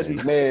makes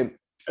sense, man.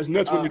 That's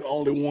nuts when you're the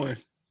only one.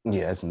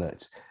 Yeah, that's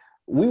nuts.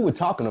 We were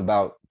talking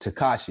about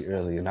Tekashi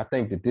earlier, and I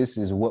think that this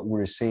is what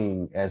we're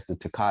seeing as the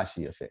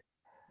Tekashi effect.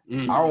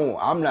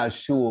 I'm not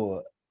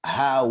sure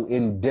how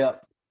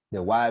in-depth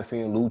the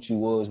YFN Lucci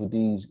was with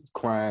these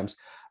crimes.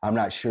 I'm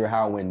not sure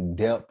how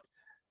in-depth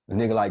a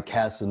nigga like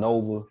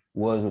Casanova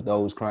was with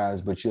those crimes,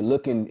 but you're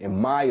looking, in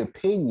my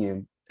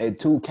opinion, at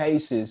 2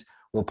 cases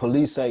where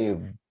police say if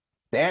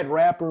that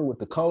rapper with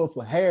the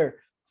colorful hair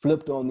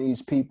flipped on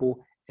these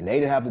people and they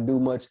didn't have to do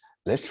much,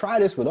 let's try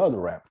this with other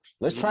rappers.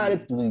 Let's try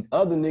it with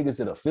other niggas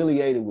that are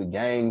affiliated with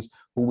gangs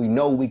who we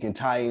know we can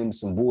tie in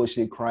some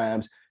bullshit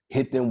crimes,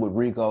 hit them with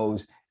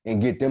RICOs,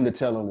 and get them to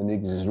tell them the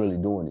niggas is really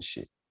doing this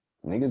shit.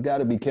 Niggas got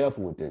to be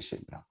careful with this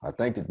shit now. I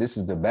think that this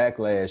is the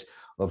backlash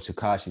of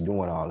Tekashi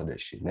doing all of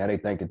this shit. Now they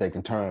think that they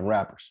can turn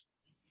rappers,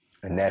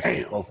 and that's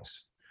the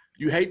focus.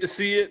 You hate to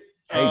see it.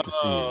 Hate to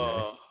see it,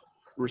 man.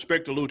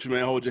 Respect to Lucci,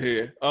 man. Hold your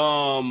head.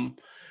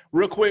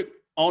 Real quick,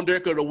 On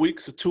Deck of the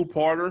Week's a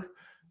 2-parter.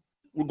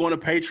 We're going to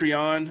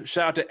Patreon.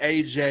 Shout out to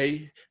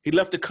AJ. He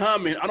left a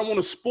comment. I don't want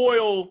to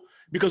spoil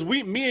because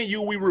we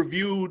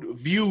reviewed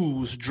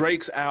Views,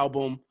 Drake's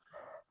album,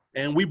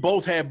 and we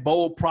both had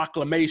bold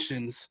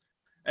proclamations.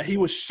 And he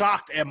was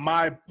shocked at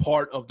my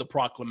part of the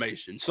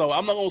proclamation. So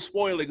I'm not going to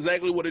spoil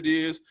exactly what it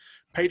is.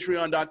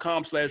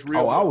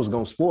 Patreon.com/real. Oh, I was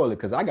going to spoil it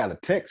because I got a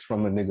text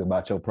from a nigga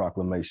about your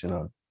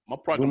proclamation. My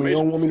proclamation. You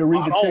don't want me to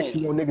read the text?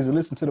 You want niggas to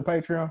listen to the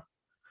Patreon?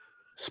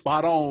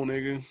 Spot on,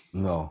 nigga.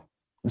 No,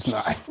 it's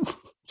not.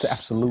 It's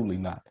absolutely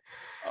not.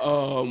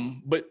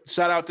 But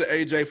shout out to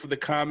AJ for the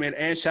comment,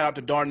 and shout out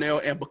to Darnell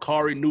and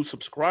Bakari, new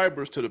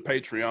subscribers to the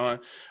Patreon.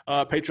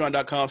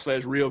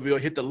 Patreon.com/RealVille.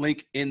 Hit the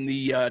link in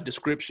the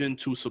description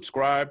to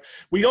subscribe.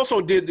 We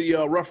also did the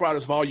Rough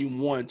Riders Volume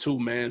 1 too,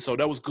 man. So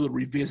that was good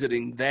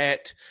revisiting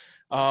that.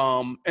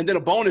 And then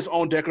a bonus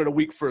On Deck of the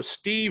Week for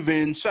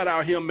Steven. Shout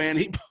out him, man.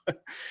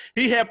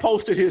 He had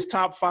posted his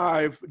top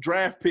 5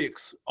 draft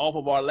picks off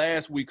of our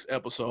last week's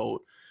episode.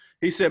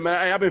 He said,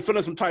 man, I've been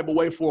feeling some type of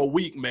way for a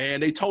week, man.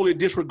 They totally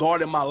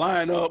disregarded my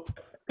lineup,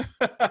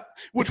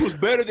 which was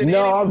better than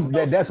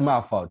that's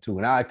my fault, too.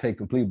 And I take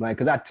complete blame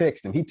because I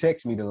texted him. He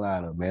texted me the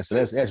lineup, man. So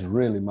that's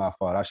really my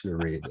fault. I should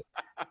have read it.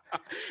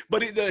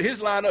 But his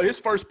lineup, his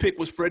first pick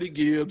was Freddie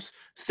Gibbs.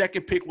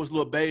 Second pick was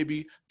Lil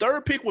Baby.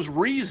 Third pick was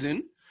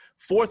Reason.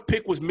 Fourth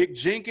pick was Mick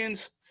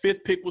Jenkins.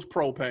 Fifth pick was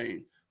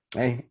Propane.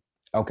 Hey,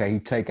 okay, he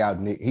take out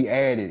Nick. He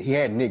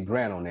had Nick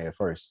Grant on there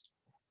first.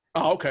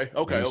 Oh, okay.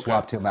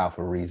 Swapped him out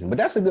for a reason. But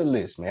that's a good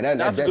list, man.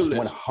 That's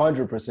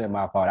 100%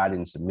 my fault. I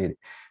didn't submit it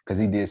because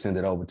he did send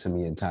it over to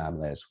me in time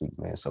last week,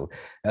 man. So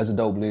that's a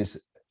dope list.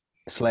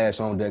 /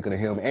 On Deck of the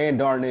Him. And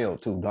Darnell,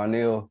 too.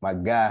 Darnell, my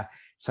guy,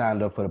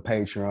 signed up for the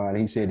Patreon.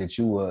 He said that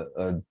you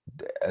were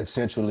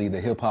essentially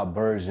the hip-hop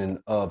version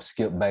of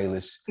Skip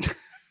Bayless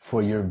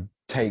for your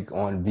take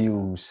on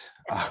views.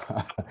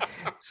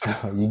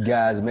 So you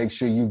guys make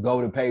sure you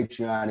go to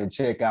Patreon and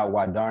check out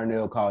why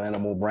Darnell called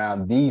Animal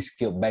Brown the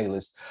Skip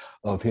Bayless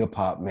of hip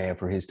hop, man,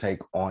 for his take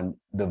on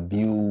the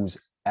Views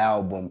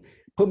album.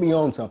 Put me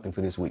on something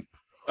for this week.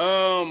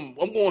 I'm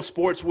going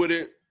sports with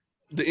it.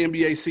 The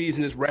NBA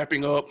season is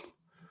wrapping up.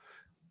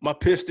 My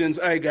Pistons,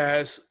 hey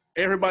guys,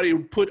 everybody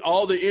put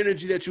all the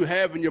energy that you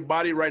have in your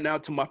body right now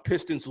to my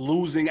Pistons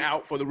losing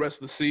out for the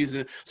rest of the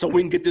season so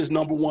we can get this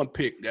number one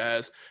pick,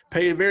 guys.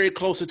 Pay very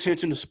close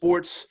attention to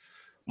sports.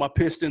 My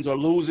Pistons are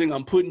losing.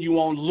 I'm putting you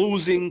on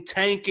losing,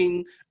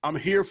 tanking. I'm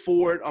here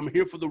for it. I'm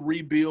here for the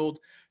rebuild.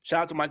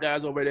 Shout out to my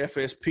guys over at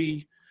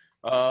FSP.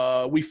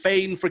 We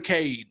fading for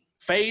Cade.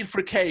 Fade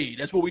for Cade.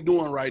 That's what we're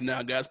doing right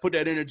now, guys. Put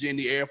that energy in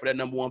the air for that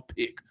number one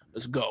pick.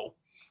 Let's go.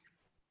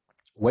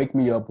 Wake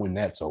me up when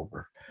that's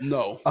over.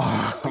 No.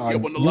 You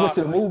went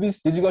to the movies?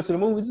 Did you go to the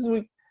movies this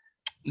week?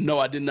 No,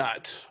 I did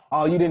not.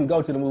 Oh, you didn't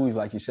go to the movies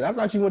like you said. I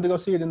thought you went to go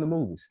see it in the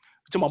movies.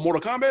 To my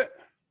Mortal Kombat?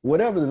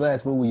 Whatever the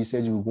last movie you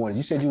said you were going.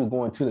 You said you were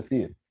going to the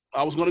theater.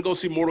 I was going to go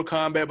see Mortal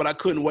Kombat, but I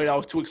couldn't wait. I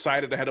was too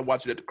excited. I had to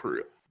watch it at the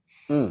crib.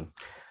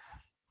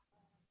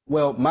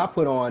 Well, my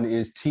put on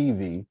is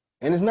TV,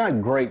 and it's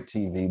not great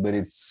TV, but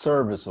it's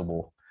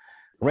serviceable.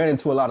 Ran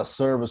into a lot of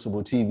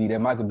serviceable TV. That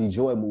Michael B.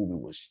 Jordan movie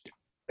was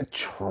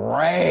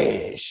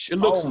trash. It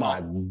looks oh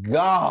my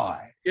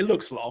God. It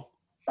looks slow.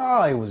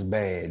 Oh, it was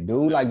bad,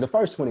 dude. Like the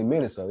first 20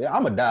 minutes of it.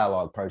 I'm a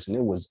dialogue person.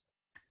 It was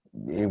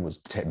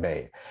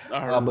bad.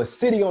 But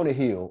City on the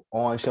Hill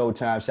on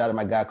Showtime. Shout out to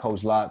my guy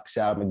Coach Locke.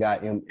 Shout out to my guy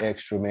M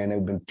Extra, man.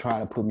 They've been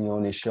trying to put me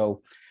on this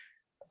show.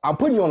 I'm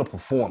putting you on a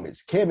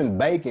performance. Kevin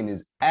Bacon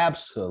is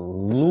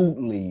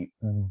absolutely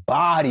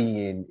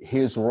bodying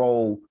his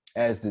role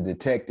as the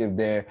detective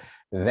there.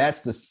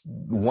 That's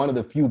one of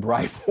the few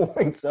bright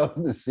points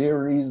of the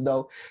series,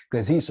 though,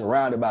 because he's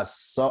surrounded by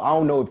I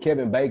don't know if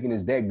Kevin Bacon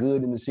is that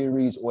good in the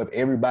series or if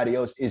everybody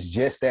else is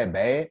just that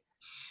bad,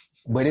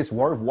 but it's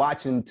worth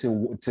watching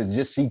to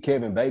just see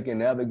Kevin Bacon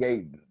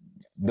navigate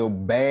the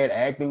bad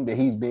acting that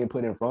he's being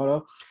put in front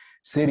of.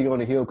 City on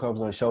the Hill comes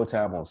on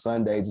Showtime on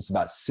Sundays. It's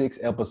about 6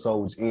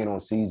 episodes in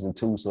on season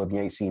 2, so if you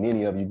ain't seen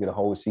any of it, you get a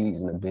whole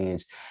season to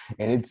binge,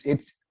 and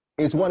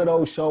it's one of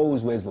those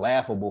shows where it's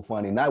laughable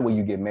funny, not where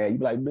you get mad. You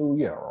be like, dude,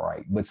 yeah,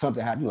 right. But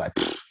something happens, you're like,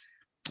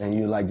 and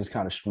you like just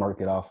kind of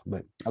smirk it off.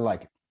 But I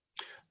like it.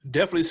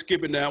 Definitely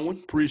skipping that one.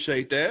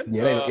 Appreciate that.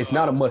 Yeah, it's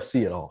not a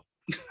must-see at all.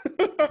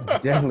 It's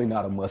definitely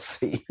not a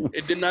must-see.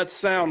 It did not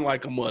sound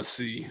like a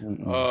must-see.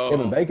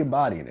 Kevin Bacon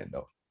bodying it,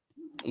 though.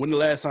 When the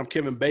last time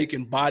Kevin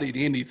Bacon bodied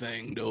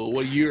anything, though?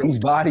 What year? He's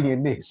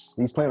bodying this.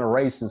 He's playing a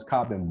racist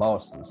cop in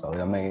Boston. So,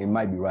 I mean, it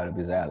might be right up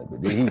his alley.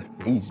 But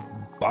he's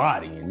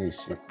bodying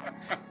this shit.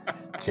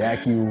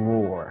 Jackie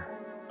Roar.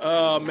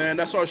 Man,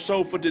 that's our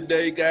show for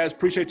today, guys.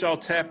 Appreciate y'all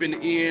tapping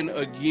in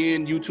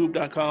again.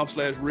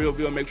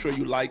 YouTube.com/RealVille. Make sure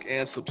you like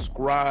and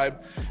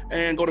subscribe.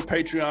 And go to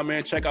Patreon,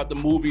 man. Check out the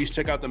movies.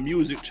 Check out the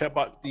music. Check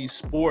out the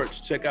sports.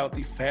 Check out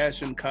the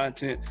fashion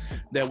content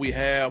that we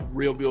have.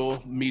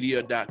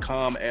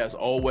 RealVilleMedia.com. As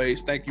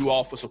always, thank you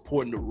all for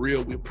supporting The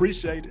Real. We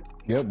appreciate it.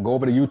 Yep, go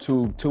over to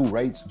YouTube too.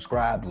 Rate,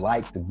 subscribe,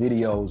 like the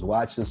videos.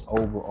 Watch us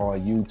over on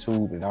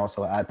YouTube and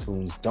also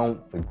iTunes.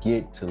 Don't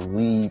forget to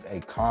leave a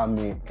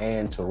comment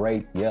and to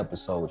rate the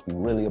episodes. We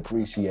really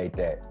appreciate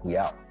that. We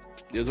out.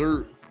 Yes,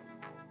 sir.